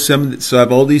Namco, so I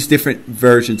have all these different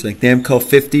versions, like Namco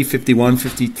 50, 51,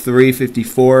 53,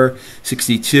 54,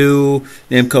 62,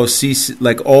 Namco C,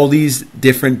 like all these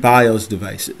different BIOS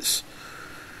devices.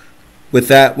 With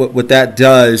that, what that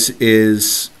does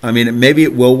is, I mean, maybe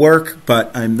it will work, but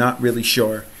I'm not really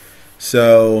sure.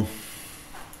 So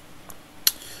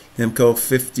Namco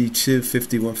 52,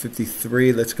 51,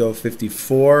 53, let's go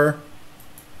 54.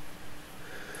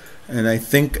 And I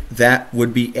think that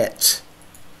would be it.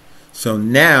 So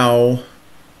now,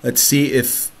 let's see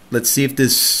if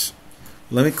this.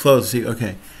 Let me close. See,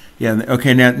 okay, yeah,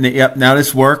 okay. Now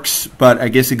this works, but I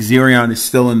guess Xerion is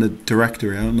still in the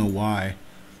directory. I don't know why.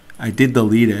 I did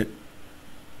delete it.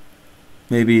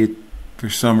 Maybe for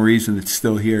some reason it's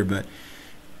still here, but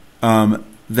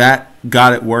that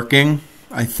got it working,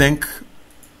 I think.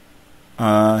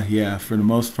 Yeah, for the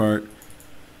most part.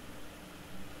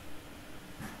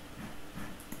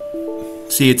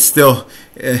 See, it's still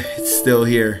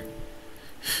here,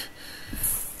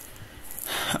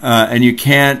 and you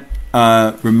can't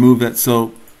remove it.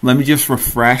 So let me just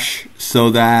refresh so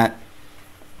that,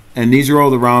 and these are all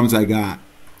the ROMs I got.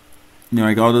 You know,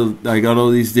 I got all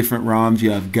these different ROMs.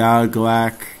 You have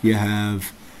GALAC. You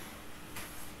have,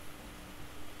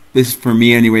 this is for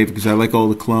me anyway because I like all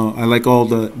the clone. I like all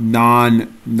the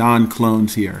non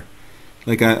clones here.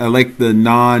 Like I like the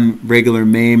non-regular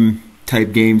MAME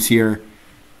type games here.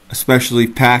 Especially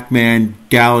Pac-Man,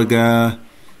 Galaga,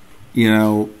 you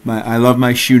know, I love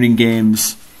my shooting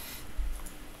games.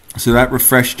 So that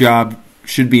refresh job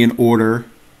should be in order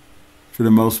for the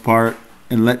most part.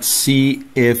 And let's see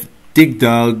if Dig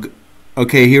Dug,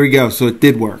 okay, here we go. So it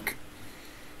did work.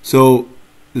 So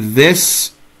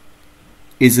this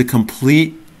is a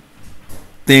complete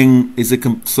thing.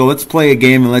 So let's play a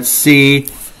game and let's see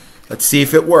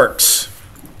if it works.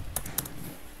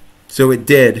 So it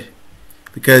did.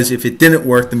 Because if it didn't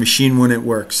work, the machine wouldn't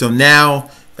work. So now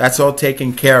that's all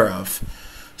taken care of.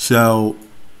 So,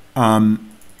 oh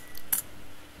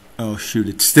shoot,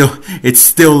 it's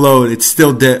still loaded. It's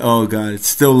still dead. Oh god, it's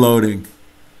still loading.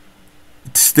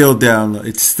 It's still down.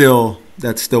 That's still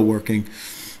working.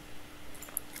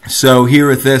 So here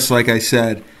with this, like I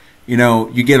said, you know,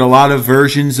 you get a lot of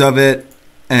versions of it,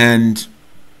 and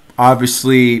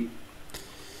obviously,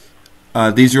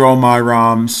 these are all my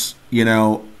ROMs. You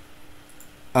know.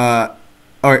 All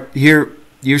right,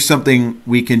 here's something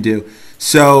we can do.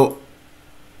 So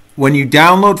when you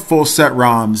download full set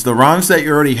ROMs, the ROMs that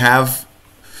you already have,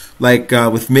 like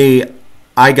with me,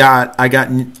 I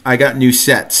got new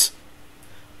sets,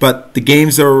 but the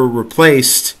games that were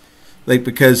replaced, like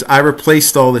because I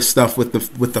replaced all this stuff with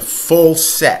the full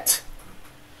set,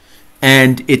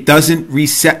 and it doesn't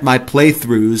reset my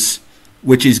playthroughs,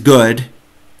 which is good.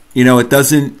 You know, it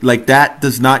doesn't, like that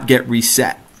does not get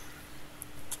reset.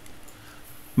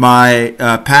 My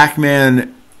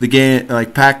Pac-Man, the game,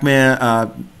 like Pac-Man,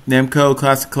 Namco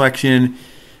Classic Collection,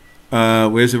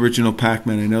 where's original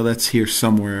Pac-Man? I know that's here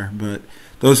somewhere, but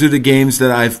those are the games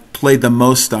that I've played the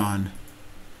most on.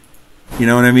 You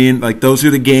know what I mean? Like those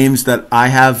are the games that I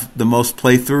have the most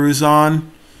playthroughs on.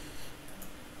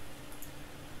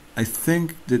 I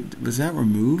think was that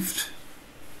removed?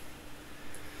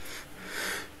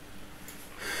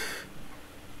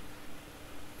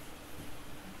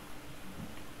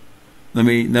 Let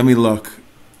me look.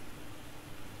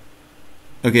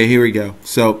 Okay, here we go.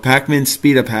 So Pac-Man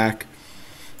Speed-A-Pack,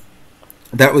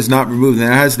 that was not removed. And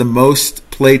that has the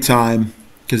most playtime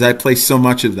because I play so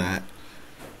much of that.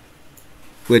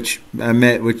 Which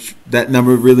that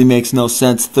number really makes no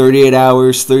sense. 38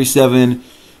 hours, 37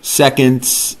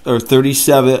 seconds, or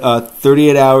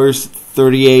 38 hours,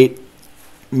 38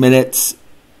 minutes,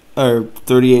 or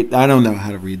 38. I don't know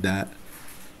how to read that.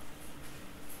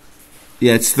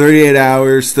 Yeah, it's 38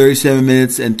 hours, 37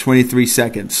 minutes, and 23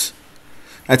 seconds.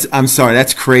 I'm sorry,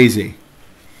 that's crazy.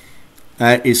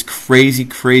 That is crazy,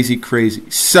 crazy, crazy.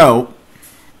 So,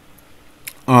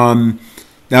 now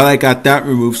that I got that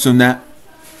removed, so now...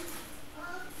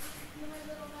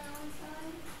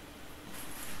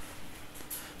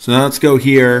 So now let's go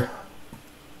here,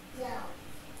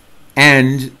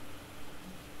 and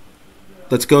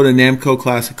let's go to Namco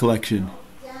Classic Collection.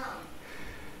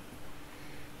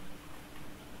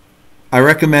 I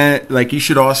recommend, like, you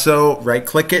should also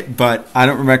right-click it, but I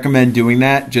don't recommend doing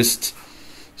that. Just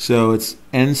so it's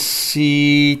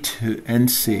NC to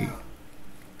NC,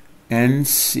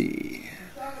 NC.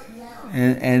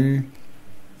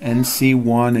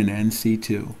 NC1 and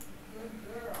NC2.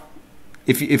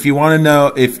 If you want to know,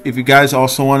 if you guys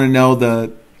also want to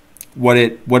know what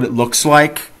it looks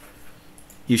like,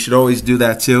 you should always do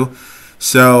that too.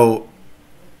 So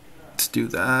let's do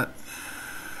that.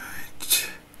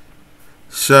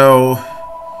 So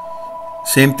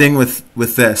same thing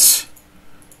with this.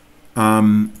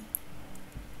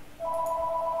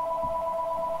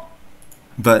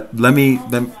 But let me.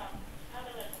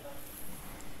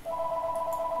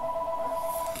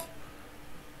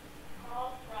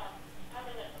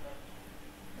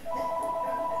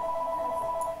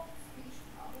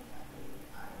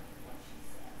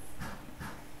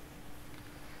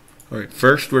 All right,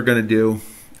 first we're going to do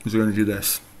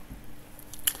this.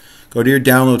 Go to your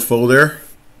download folder,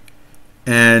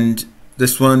 and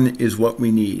this one is what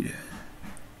we need.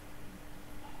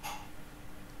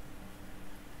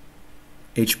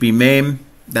 HB mame,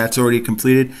 that's already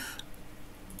completed.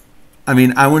 I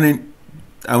mean, I wouldn't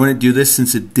do this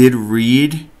since it did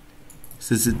read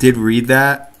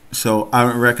that, so I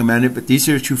don't recommend it. But these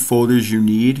are the two folders you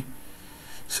need.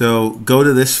 So go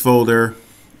to this folder.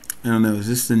 I don't know, is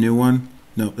this the new one?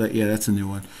 No, that's a new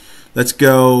one. Let's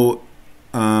go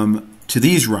to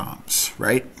these ROMs,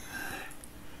 right?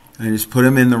 And just put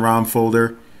them in the ROM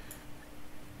folder.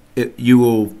 You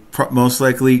will most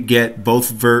likely get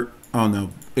both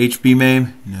HB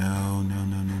mame. No.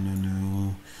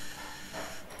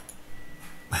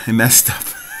 I messed up.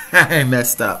 I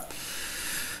messed up.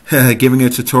 Giving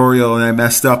a tutorial and I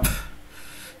messed up.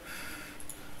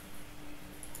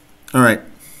 All right.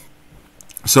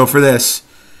 So for this,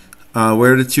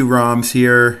 where are the two ROMs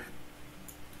here?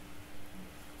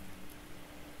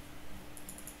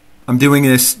 I'm doing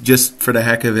this just for the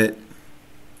heck of it.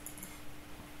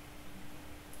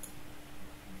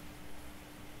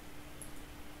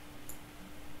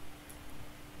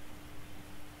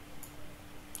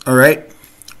 All right,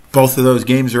 both of those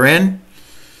games are in.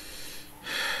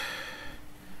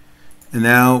 And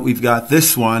now we've got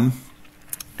this one,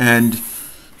 and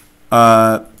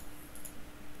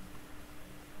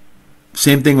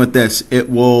same thing with this. It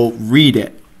will read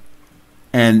it,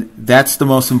 and that's the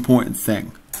most important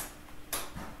thing.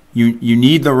 You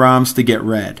need the ROMs to get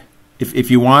read. If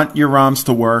you want your ROMs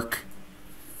to work,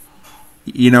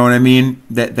 you know what I mean.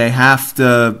 That they have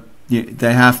to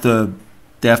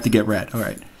get read. All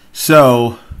right.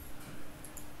 So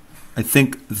I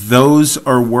think those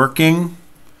are working.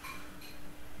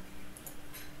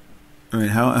 All right.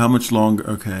 How much longer?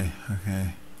 Okay.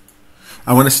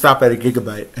 I want to stop at 1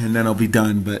 gigabyte and then I'll be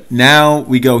done. But now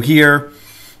we go here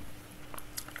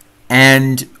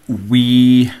and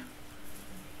we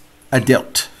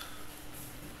adult.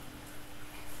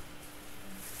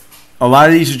 A lot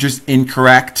of these are just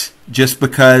incorrect just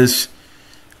because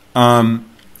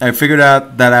I figured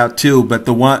that out too, but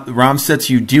the ROM sets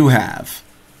you do have,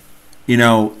 you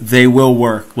know, they will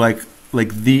work. Like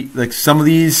some of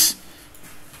these,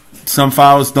 some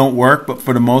files don't work, but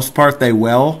for the most part they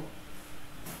will.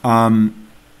 You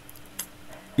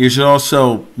should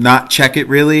also not check it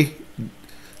really.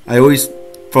 I always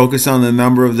focus on the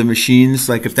number of the machines.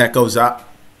 Like if that goes up,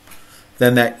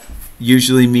 then that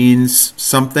usually means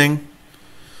something.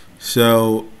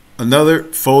 So another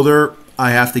folder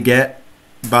I have to get,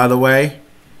 by the way.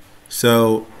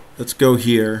 So let's go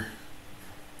here.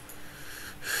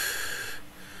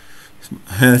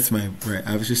 That's my right.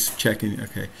 I was just checking.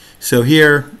 Okay. So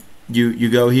here you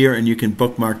go here and you can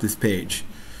bookmark this page.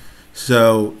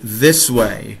 So this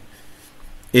way,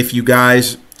 if you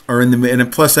guys are in the,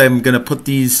 and plus I'm going to put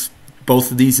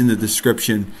both of these in the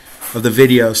description of the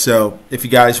video. So if you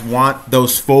guys want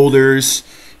those folders,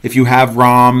 if you have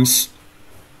ROMs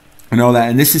and all that,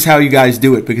 and this is how you guys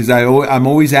do it, because I'm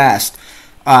always asked,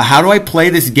 how do I play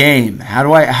this game? How do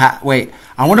wait,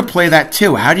 I want to play that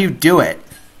too. How do you do it?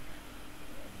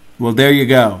 Well, there you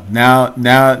go. Now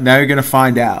you're going to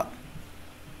find out.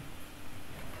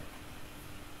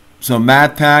 So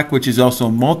Mad Pack, which is also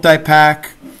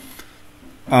multi-pack.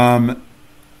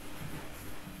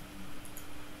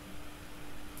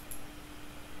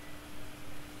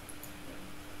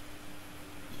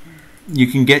 You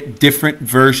can get different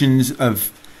versions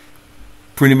of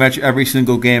pretty much every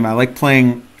single game. I like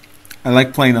playing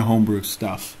the homebrew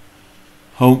stuff.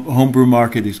 Homebrew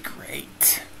market is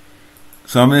great.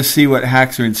 So I'm going to see what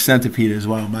hacks are in Centipede as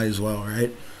well. Might as well, right?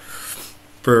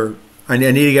 I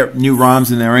need to get new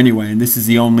ROMs in there anyway, and this is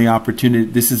the only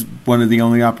opportunity. This is one of the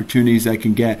only opportunities I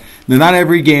can get. Now, not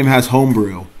every game has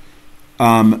homebrew.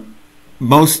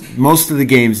 Most of the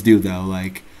games do though.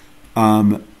 Like,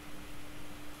 I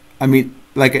mean,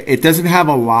 like it doesn't have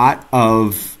a lot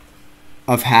of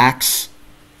of hacks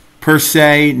per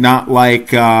se, not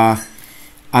like I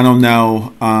don't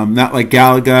know, not like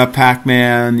Galaga,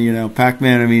 Pac-Man. You know,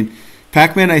 Pac-Man. I mean,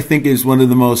 Pac-Man I think is one of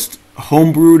the most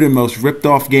homebrewed and most ripped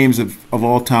off games of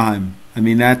all time. I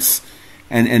mean, that's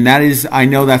and that is, I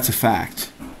know that's a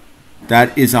fact.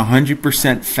 That is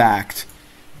 100% fact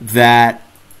that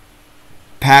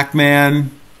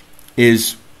Pac-Man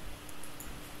is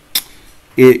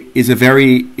a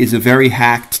very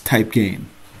hacked type game.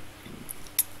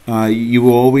 You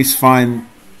will always find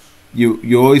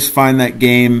you always find that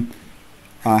game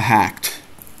hacked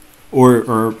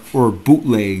or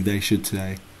bootlegged, I should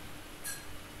say.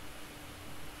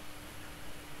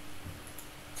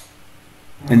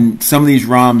 And some of these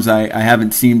ROMs I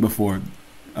haven't seen before,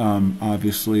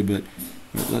 obviously, but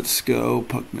let's go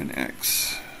Pac-Man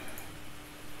X.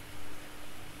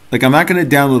 Like, I'm not going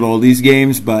to download all these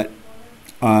games, but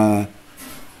well,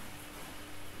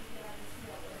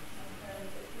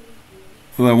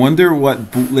 I wonder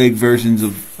what bootleg versions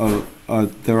of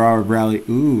there are of Rally.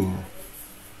 Ooh.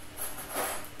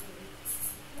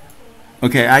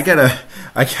 Okay, I gotta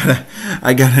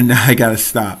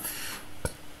stop.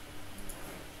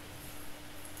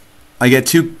 I get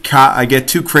too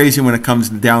crazy when it comes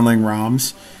to downloading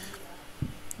ROMs.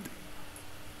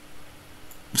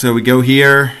 So we go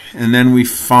here, and then we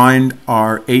find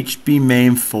our HB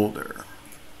mame folder.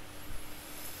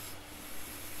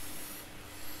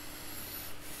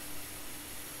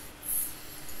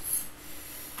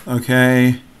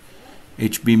 Okay,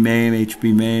 HB mame,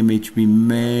 HB mame, HB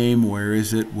mame. Where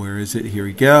is it? Where is it? Here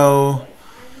we go.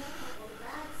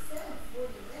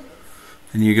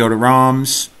 And you go to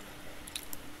ROMs,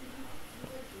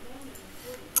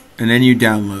 and then you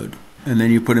download, and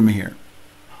then you put them here.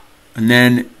 And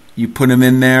then you put them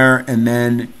in there, and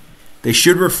then they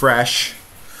should refresh.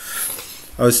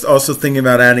 I was also thinking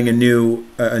about adding a new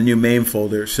mame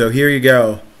folder. So here you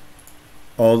go.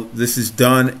 All this is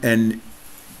done, and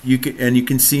you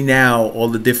can see now all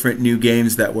the different new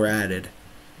games that were added.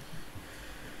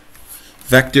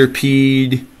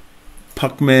 Vectorpede,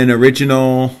 Puckman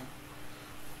Original,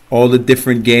 all the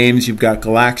different games. You've got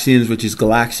Galaxians, which is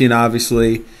Galaxian,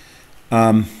 obviously,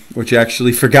 which I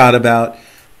actually forgot about.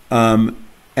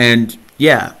 And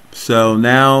yeah, so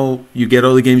now you get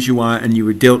all the games you want, and you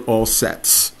were dealt all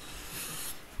sets.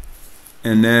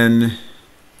 And then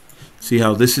see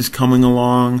how this is coming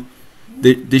along.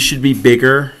 This should be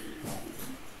bigger.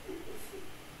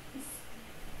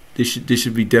 This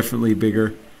should be definitely bigger.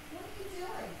 What are you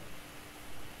doing?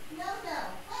 No,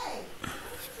 hey.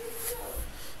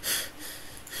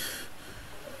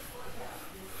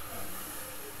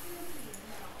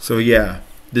 So yeah,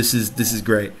 this is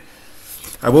great.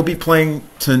 I will be playing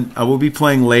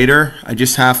later. I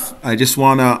just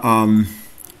wanna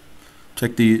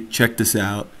check this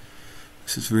out.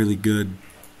 This is really good.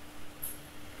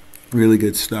 Really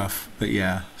good stuff. But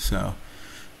yeah, so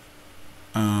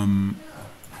I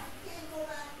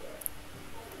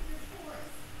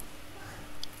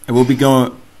will be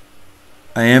going.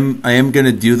 I am going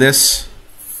to do this.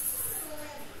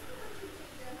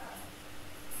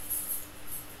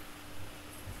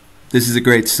 This is a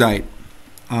great site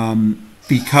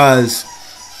because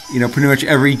pretty much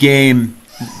every game.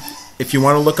 If you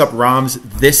want to look up ROMs,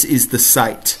 this is the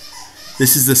site.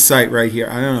 This is the site right here.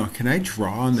 I don't know. Can I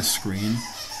draw on the screen?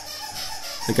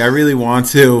 Like, I really want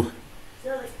to. So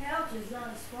the couch is not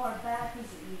as far back as it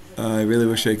usually I really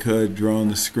wish I could draw on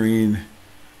the screen.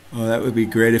 Oh, that would be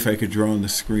great if I could draw on the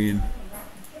screen.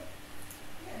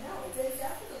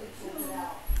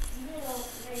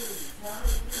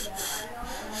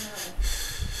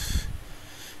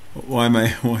 Why am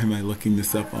I looking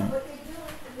this up on?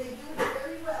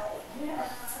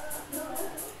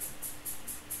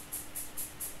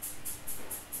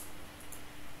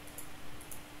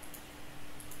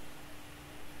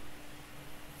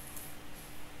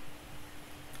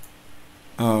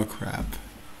 Oh crap.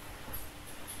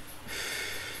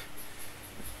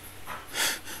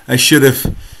 I should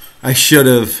have.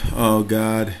 Oh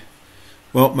God.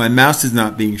 Well, my mouse is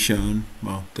not being shown.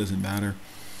 Well, doesn't matter.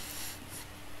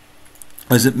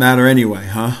 Doesn't matter anyway,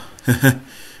 huh?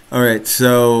 All right,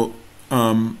 so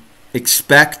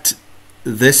expect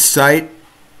this site,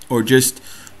 or just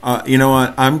you know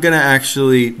what? I'm gonna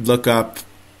actually look up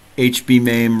HB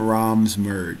mame ROMs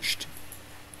merged.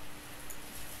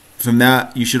 From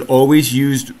that, you should always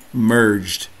use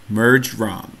merged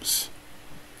ROMs.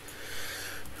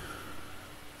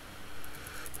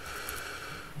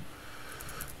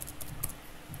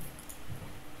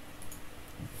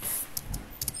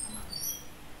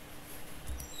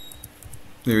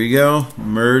 There you go,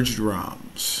 merged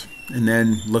ROMs. And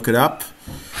then look it up.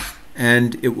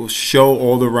 and it will show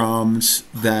all the ROMs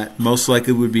that most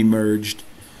likely would be merged.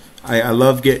 I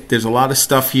love there's a lot of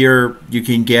stuff here you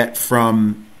can get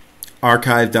from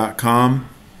archive.com,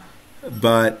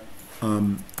 but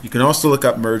you can also look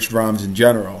up merged ROMs in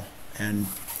general, and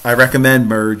I recommend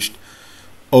merged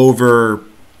over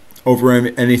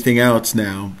anything else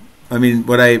now. I mean,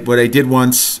 what I did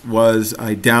once was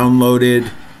I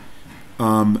downloaded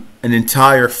an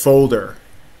entire folder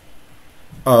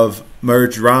of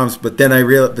merged ROMs, but then I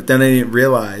didn't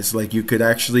realize like you could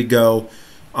actually go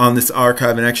on this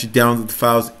archive and actually download the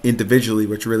files individually,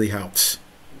 which really helps.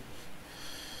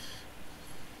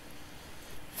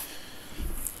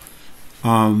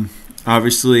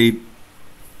 Obviously,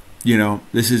 you know,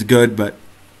 this is good, but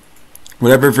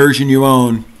whatever version you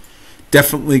own,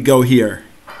 definitely go here.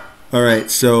 All right,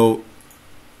 so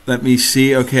let me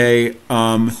see. Okay,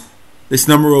 this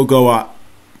number will go up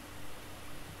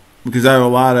because I have a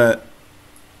lot of.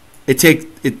 It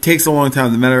takes a long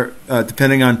time. No matter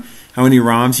depending on how many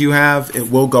ROMs you have, it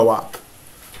will go up.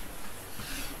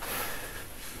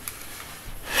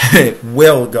 It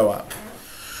will go up.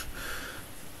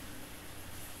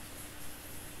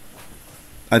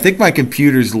 I think my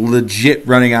computer's legit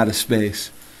running out of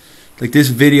space. Like this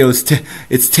video is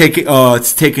it's taking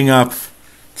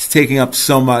up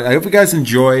so much. I hope you guys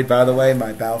enjoyed, by the way,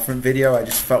 my Battlefront video. I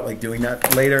just felt like doing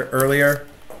that earlier.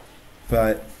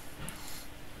 But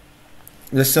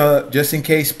just in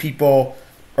case people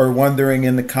are wondering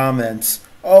in the comments,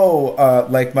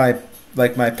 like my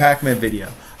Pac-Man video.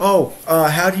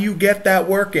 How do you get that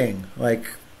working? Like,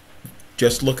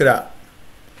 just look it up.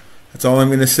 That's all I'm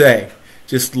going to say.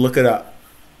 Just look it up.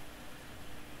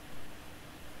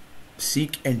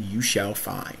 Seek and you shall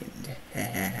find.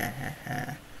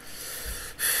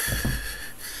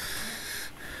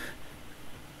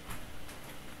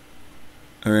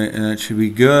 All right, and that should be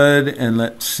good. And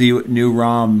let's see what new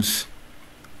ROMs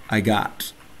I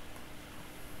got.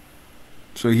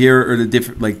 So here are the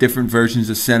different versions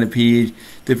of Centipede,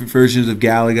 different versions of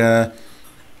Galaga,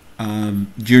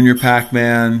 Junior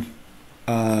Pac-Man,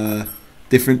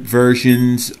 different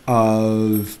versions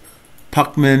of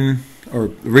Puckman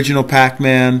or original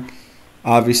Pac-Man.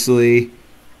 Obviously,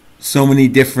 so many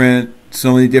different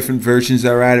versions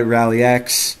that are added. Rally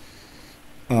X,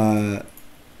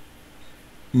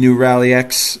 new Rally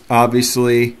X.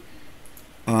 Obviously,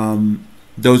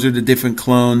 those are the different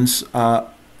clones.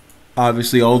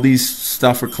 Obviously, all these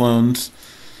stuff are clones.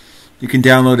 You can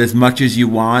download as much as you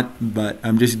want, but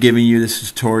I'm just giving you this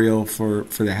tutorial for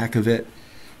the heck of it.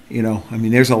 You know, I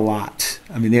mean, there's a lot.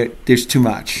 I mean, there's too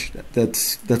much.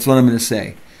 That's what I'm going to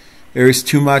say. There is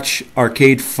too much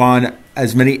arcade fun.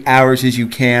 As many hours as you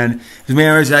can, as many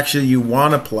hours actually you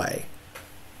want to play.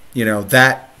 You know,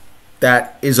 that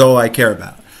is all I care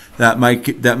about. That my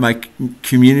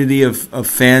community of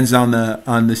fans on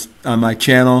my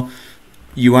channel,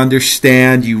 you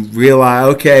understand, you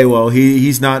realize, okay, well,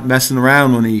 he's not messing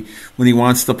around when he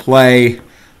wants to play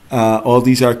all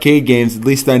these arcade games. At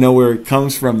least I know where it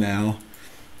comes from now.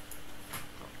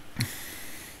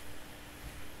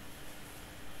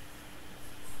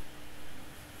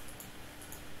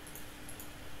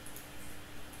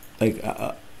 Like,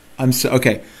 I'm so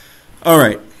okay. All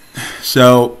right,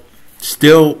 so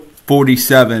still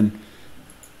 47,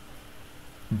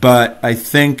 but I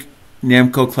think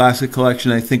Namco Classic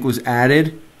Collection was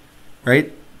added,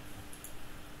 right?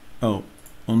 Oh,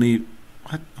 only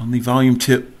volume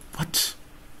 2. What?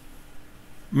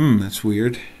 That's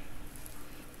weird.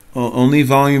 Oh, only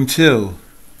volume 2.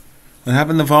 What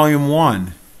happened to volume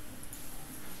 1?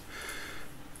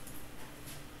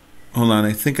 Hold on,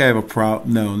 I think I have a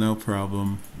problem. No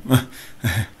problem.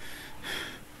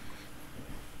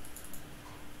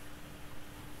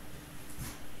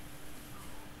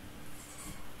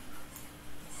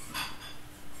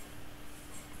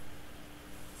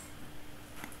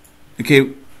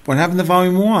 Okay, what happened to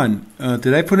volume 1?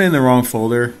 Did I put it in the wrong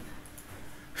folder?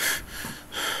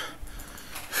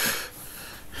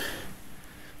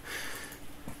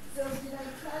 So did I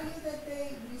tell you that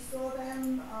we saw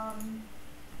them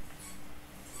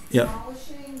Yep.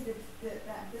 demolishing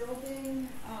that building?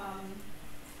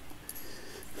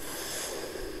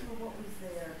 What was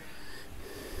there?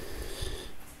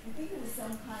 I think it was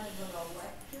some kind of an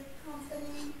electric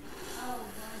company. Oh,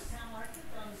 Johnstown Electric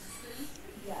on Spring Street?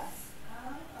 Yes.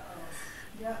 Oh.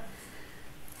 Yep.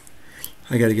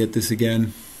 I got to get this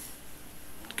again.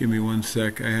 Give me 1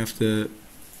 sec. I have to.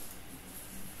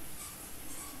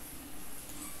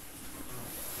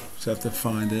 Just have to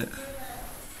find it.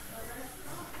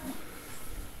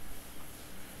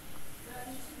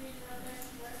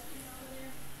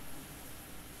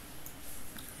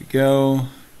 Here we go.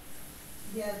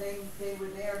 Yeah, they were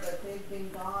there, but they've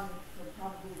been gone for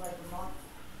probably like a month.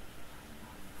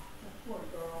 The poor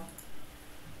girl.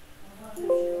 I wonder if she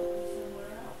went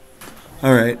somewhere else.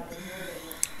 All right.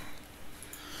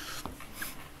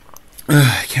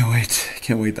 I can't wait. I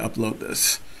can't wait to upload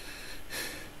this.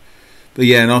 But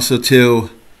yeah, and also too,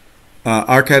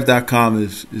 archive.com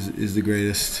is the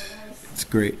greatest. It's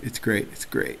great. It's great. It's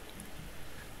great.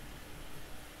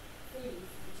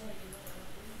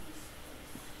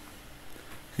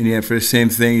 And yeah, for the same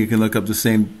thing, you can look up the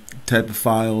same type of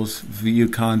files, view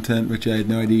content, which I had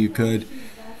no idea you could.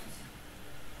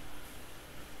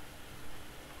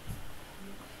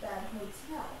 That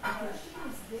hotel, because she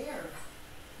was there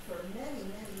for many,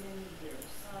 many, many years.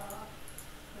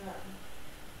 Yeah.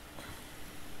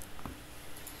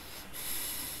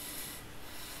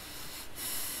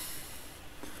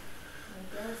 I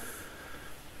guess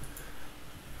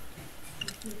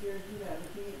you figured, to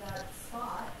be in that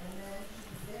spot, and then she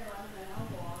was there, I don't know how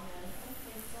long, and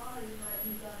okay, sorry, but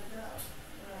you gotta go.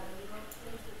 We don't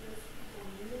think that those people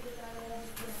knew that that all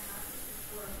was gonna happen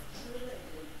before, sure they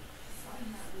did.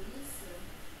 Sign that lease and,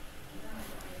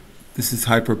 This is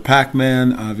Hyper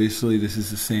Pac-Man. Obviously, this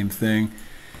is the same thing.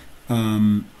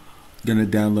 Gonna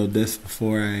download this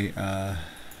before I.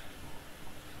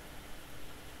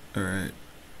 All right,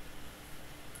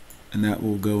 and that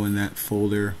will go in that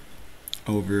folder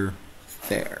over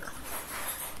there.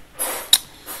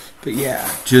 But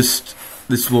yeah, just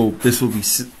this will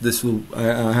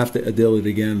I have to edit it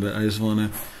again, but I just want to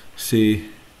see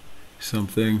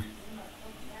something.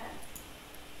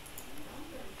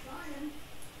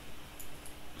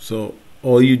 So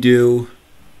all you do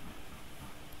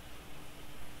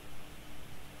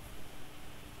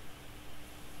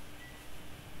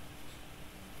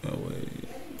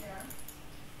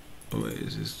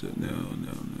is this the, no.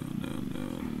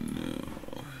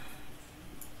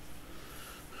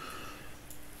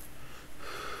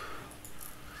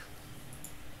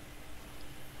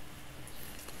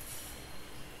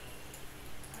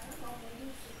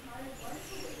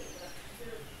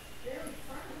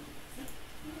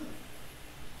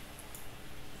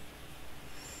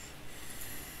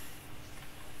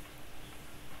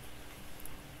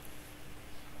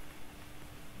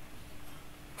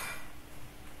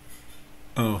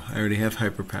 Oh, I already have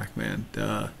Hyper Pac-Man.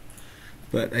 Duh.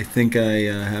 But I think I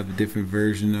have a different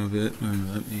version of it.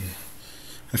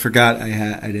 I forgot I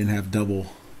didn't have double.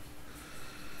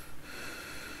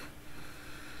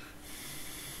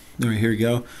 All right, here we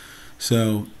go.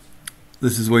 So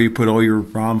this is where you put all your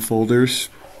ROM folders.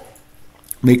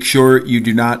 Make sure you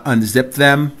do not unzip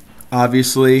them.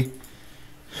 Obviously,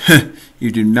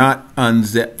 you do not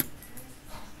unzip.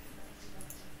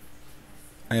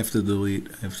 I have to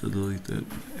delete the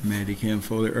Mandycam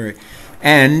folder. All right,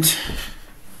 and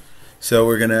so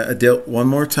we're gonna edit one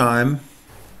more time,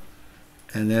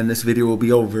 and then this video will be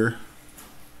over.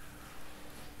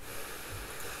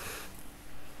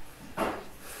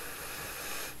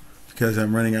 Because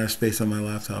I'm running out of space on my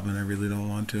laptop, and I really don't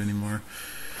want to anymore.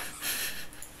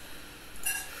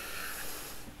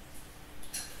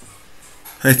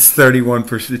 It's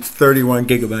 31%. It's 31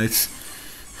 gigabytes.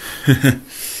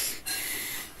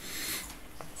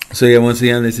 So yeah, once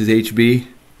again, this is HB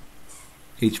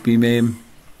mame.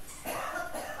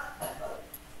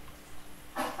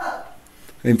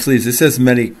 And please, this has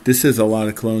a lot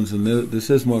of clones, and this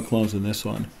has more clones than this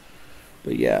one.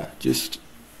 But yeah, just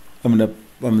I'm gonna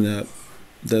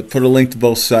put a link to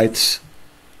both sites,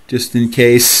 just in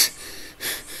case,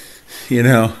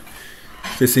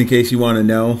 just in case you want to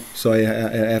know. So I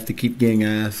have to keep getting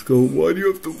asked, "Oh, why do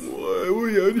you have to?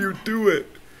 How do you do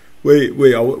it?" Wait!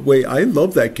 I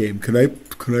love that game. Can I? I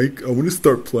want to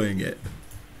start playing it.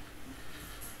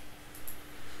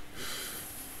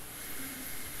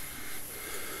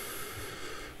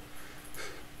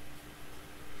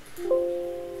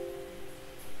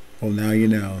 Well, now you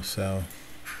know. So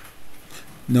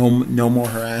no more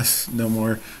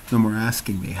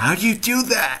asking me. How do you do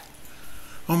that?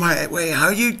 Oh my! Wait!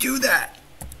 How do you do that?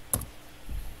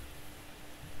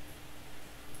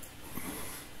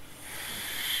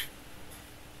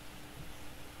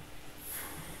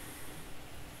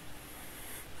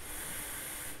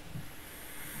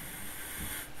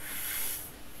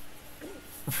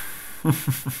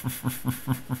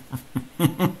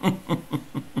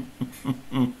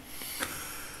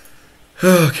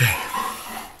 Okay.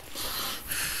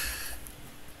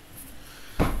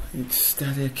 It's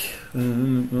static.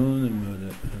 No.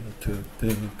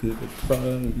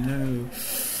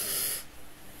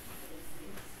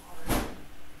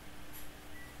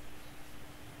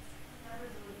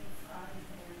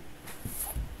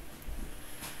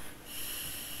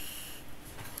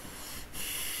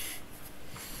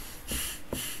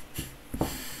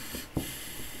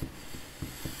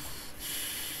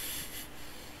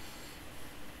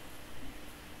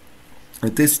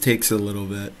 But this takes a little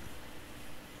bit.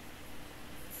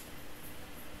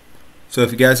 So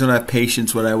if you guys don't have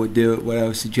patience, what I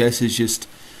would suggest is just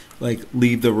like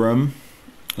leave the room,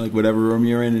 like whatever room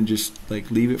you're in, and just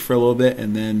like leave it for a little bit,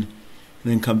 and then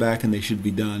come back, and they should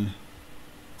be done.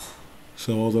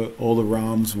 So all the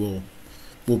ROMs will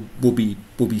be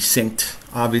synced,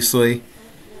 obviously.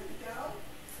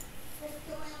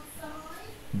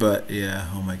 But yeah,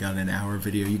 oh my god, an hour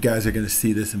video. You guys are gonna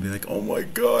see this and be like, oh my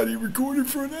god, he recorded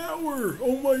for an hour.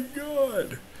 Oh my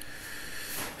god.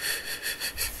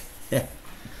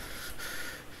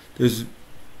 There's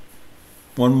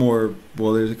one more,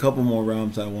 well, there's a couple more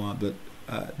rounds I want, but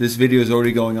this video is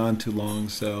already going on too long,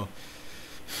 so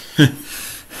I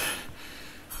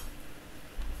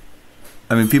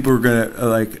mean, people are gonna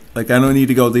like I don't need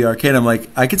to go to the arcade. I'm like,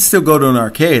 I could still go to an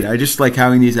arcade. I just like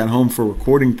having these at home for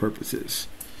recording purposes.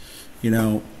 You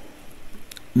know,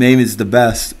 MAME is the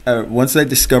best. Once I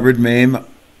discovered MAME,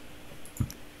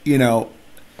 you know,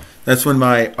 that's when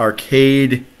my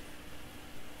arcade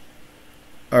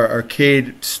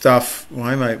stuff.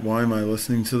 Why am I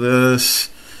listening to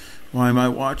this? Why am I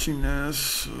watching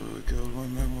this? Oh god, why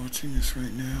am I watching this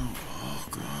right now? Oh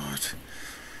god.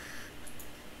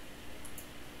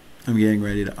 I'm getting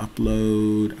ready to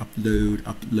upload.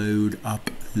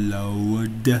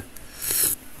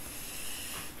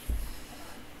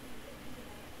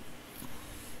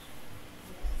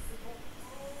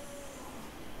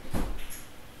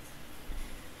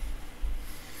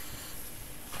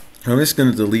 I'm just going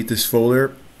to delete this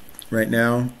folder right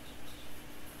now.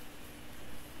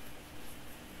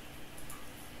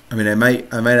 I mean, I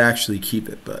might actually keep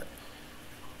it, but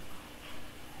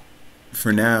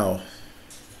for now,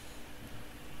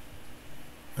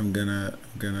 I'm gonna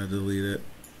delete it.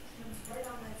 Right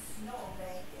on that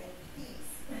snowbank and peace.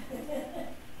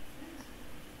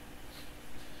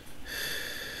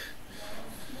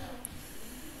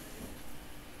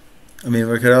 I mean,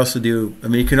 we could also do. I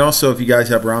mean, you can also, if you guys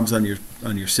have ROMs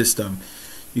on your system,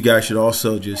 you guys should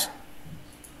also just.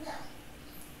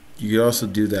 You could also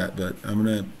do that, but I'm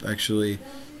gonna actually.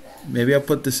 Maybe I'll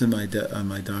put this in my on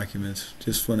my documents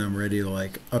just when I'm ready to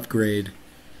like upgrade.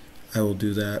 I will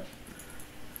do that.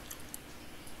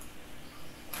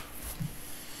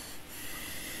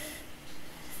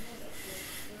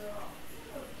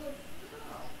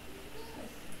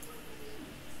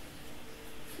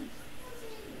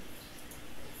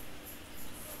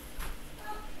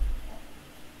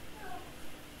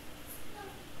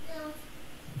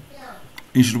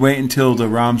 You should wait until the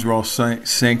ROMs are all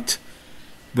synced,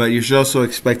 but you should also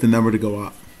expect the number to go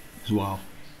up as well.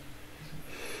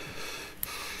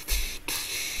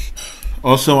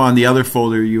 Also on the other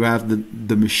folder, you have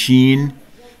the machine.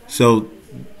 So,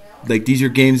 like, these are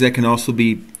games that can also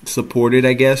be supported,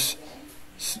 I guess.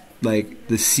 Like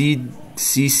the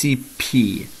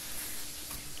CCP.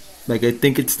 Like, I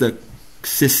think it's the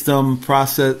system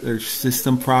process or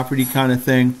system property kind of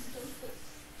thing.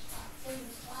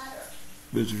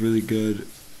 It's really good.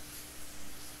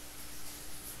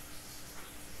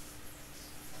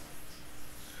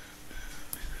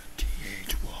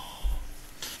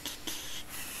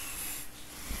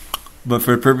 But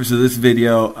for the purpose of this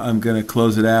video, I'm going to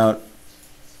close it out.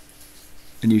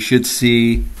 And you should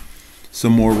see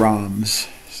some more ROMs.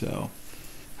 So,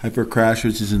 Hyper Crash,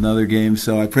 which is another game.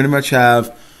 So I pretty much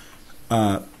have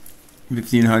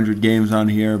 1,500 games on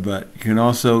here. But you can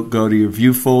also go to your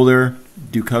view folder,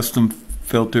 do custom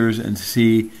filters, and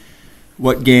see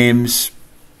what games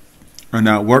are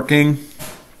not working.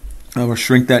 I will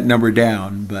shrink that number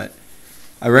down, but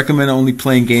I recommend only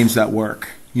playing games that work.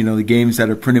 You know, the games that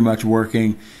are pretty much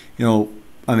working. You know,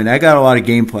 I mean, I got a lot of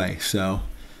gameplay, so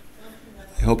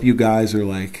I hope you guys are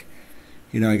like,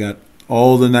 you know, I got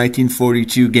all the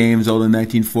 1942 games, all the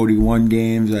 1941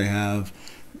 games. I have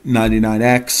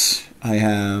 99X. I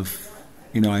have,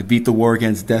 you know, I beat the war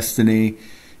against Destiny.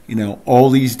 You know, all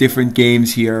these different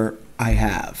games here I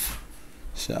have.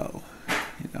 So,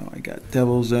 you know, I got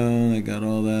Devil Zone, I got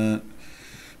all that.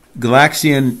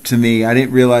 Galaxian, to me, I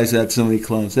didn't realize that had so many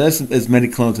clones. That's as many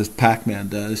clones as Pac-Man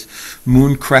does.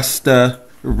 Moon Cresta,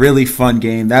 really fun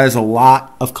game. That is a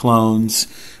lot of clones.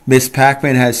 Miss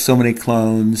Pac-Man has so many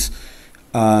clones.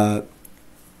 I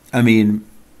mean,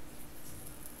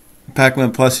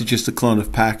 Pac-Man Plus is just a clone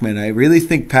of Pac-Man. I really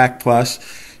think Pac Plus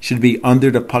should be under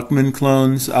the Puckman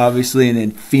clones, obviously, and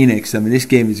then Phoenix. I mean, this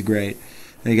game is great.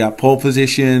 And you got Pole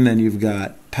Position, and you've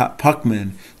got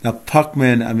Puckman. Now,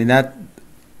 Puckman, I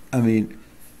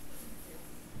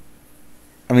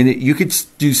mean, you could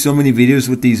do so many videos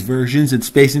with these versions, and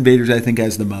Space Invaders, I think,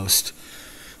 has the most.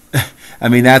 I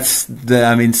mean, that's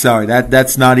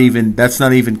not even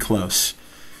close.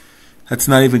 That's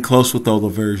not even close with all the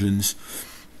versions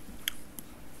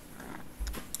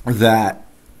that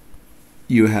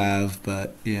you have,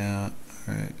 but yeah.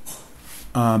 All right.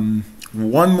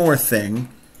 One more thing.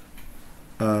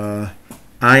 I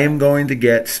am going to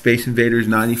get Space Invaders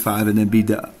 95 and then be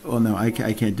done. Oh no, I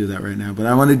can't do that right now, but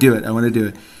I want to do it. I want to do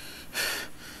it.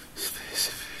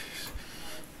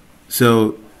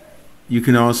 So you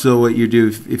can also, what you do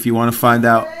if you want to find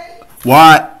out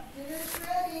what.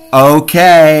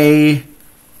 Okay.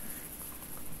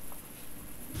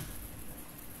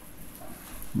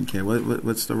 Okay,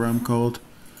 what's the ROM called?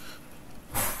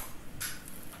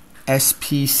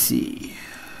 SPC.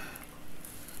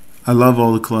 I love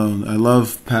all the clone. I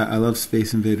love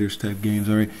Space Invaders type games.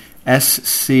 All right,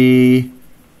 SPC,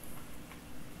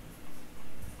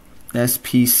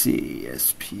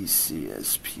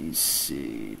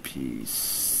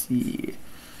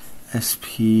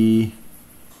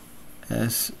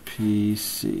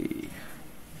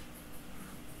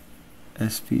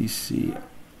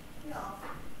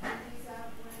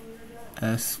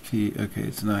 okay,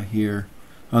 it's not here.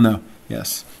 Oh no,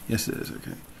 yes it is.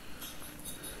 Okay,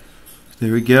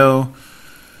 there we go.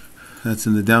 That's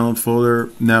in the download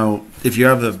folder. Now, if you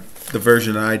have the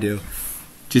version I do,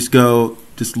 just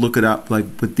look it up. Like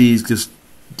with these, just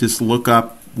look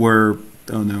up where.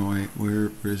 Oh no, wait,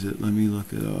 where is it? Let me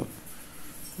look it up.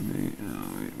 Wait.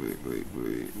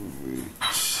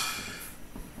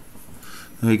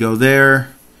 Let me go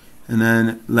there, and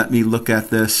then let me look at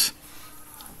this.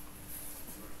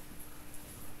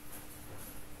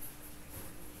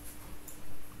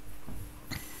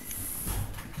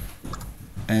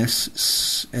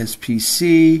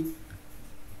 SPC.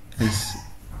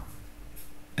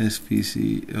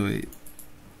 Oh wait.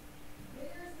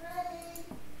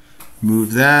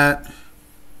 Move that.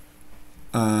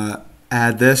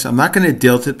 Add this. I'm not going to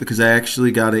dilt it because I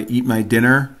actually got to eat my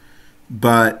dinner.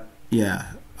 But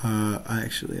yeah, I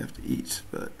actually have to eat.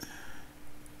 But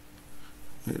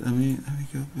wait, let me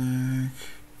go back.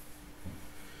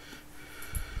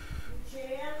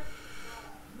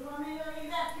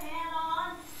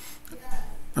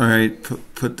 All right,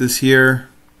 put this here.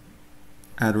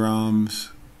 Add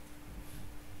ROMs.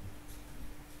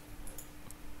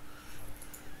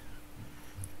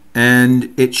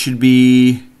 And it should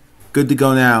be good to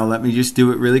go now. Let me just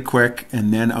do it really quick,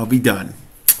 and then I'll be done.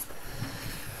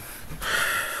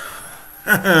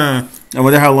 I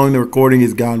wonder how long the recording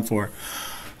is gone for.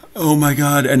 Oh my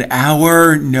God, an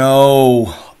hour?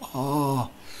 No. Oh.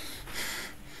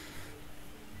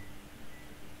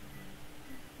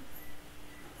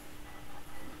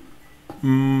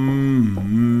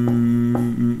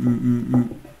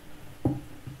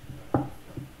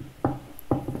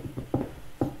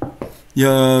 You're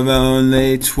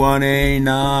only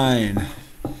 29.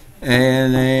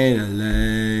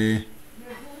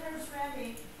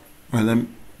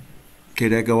 Okay,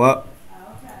 did that go up?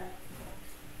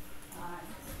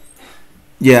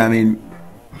 Yeah, I mean,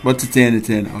 what's it in? It's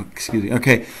in. Oh, excuse me.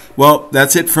 Okay, well,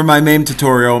 that's it for my MAME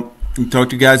tutorial. I'll talk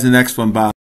to you guys in the next one. Bye.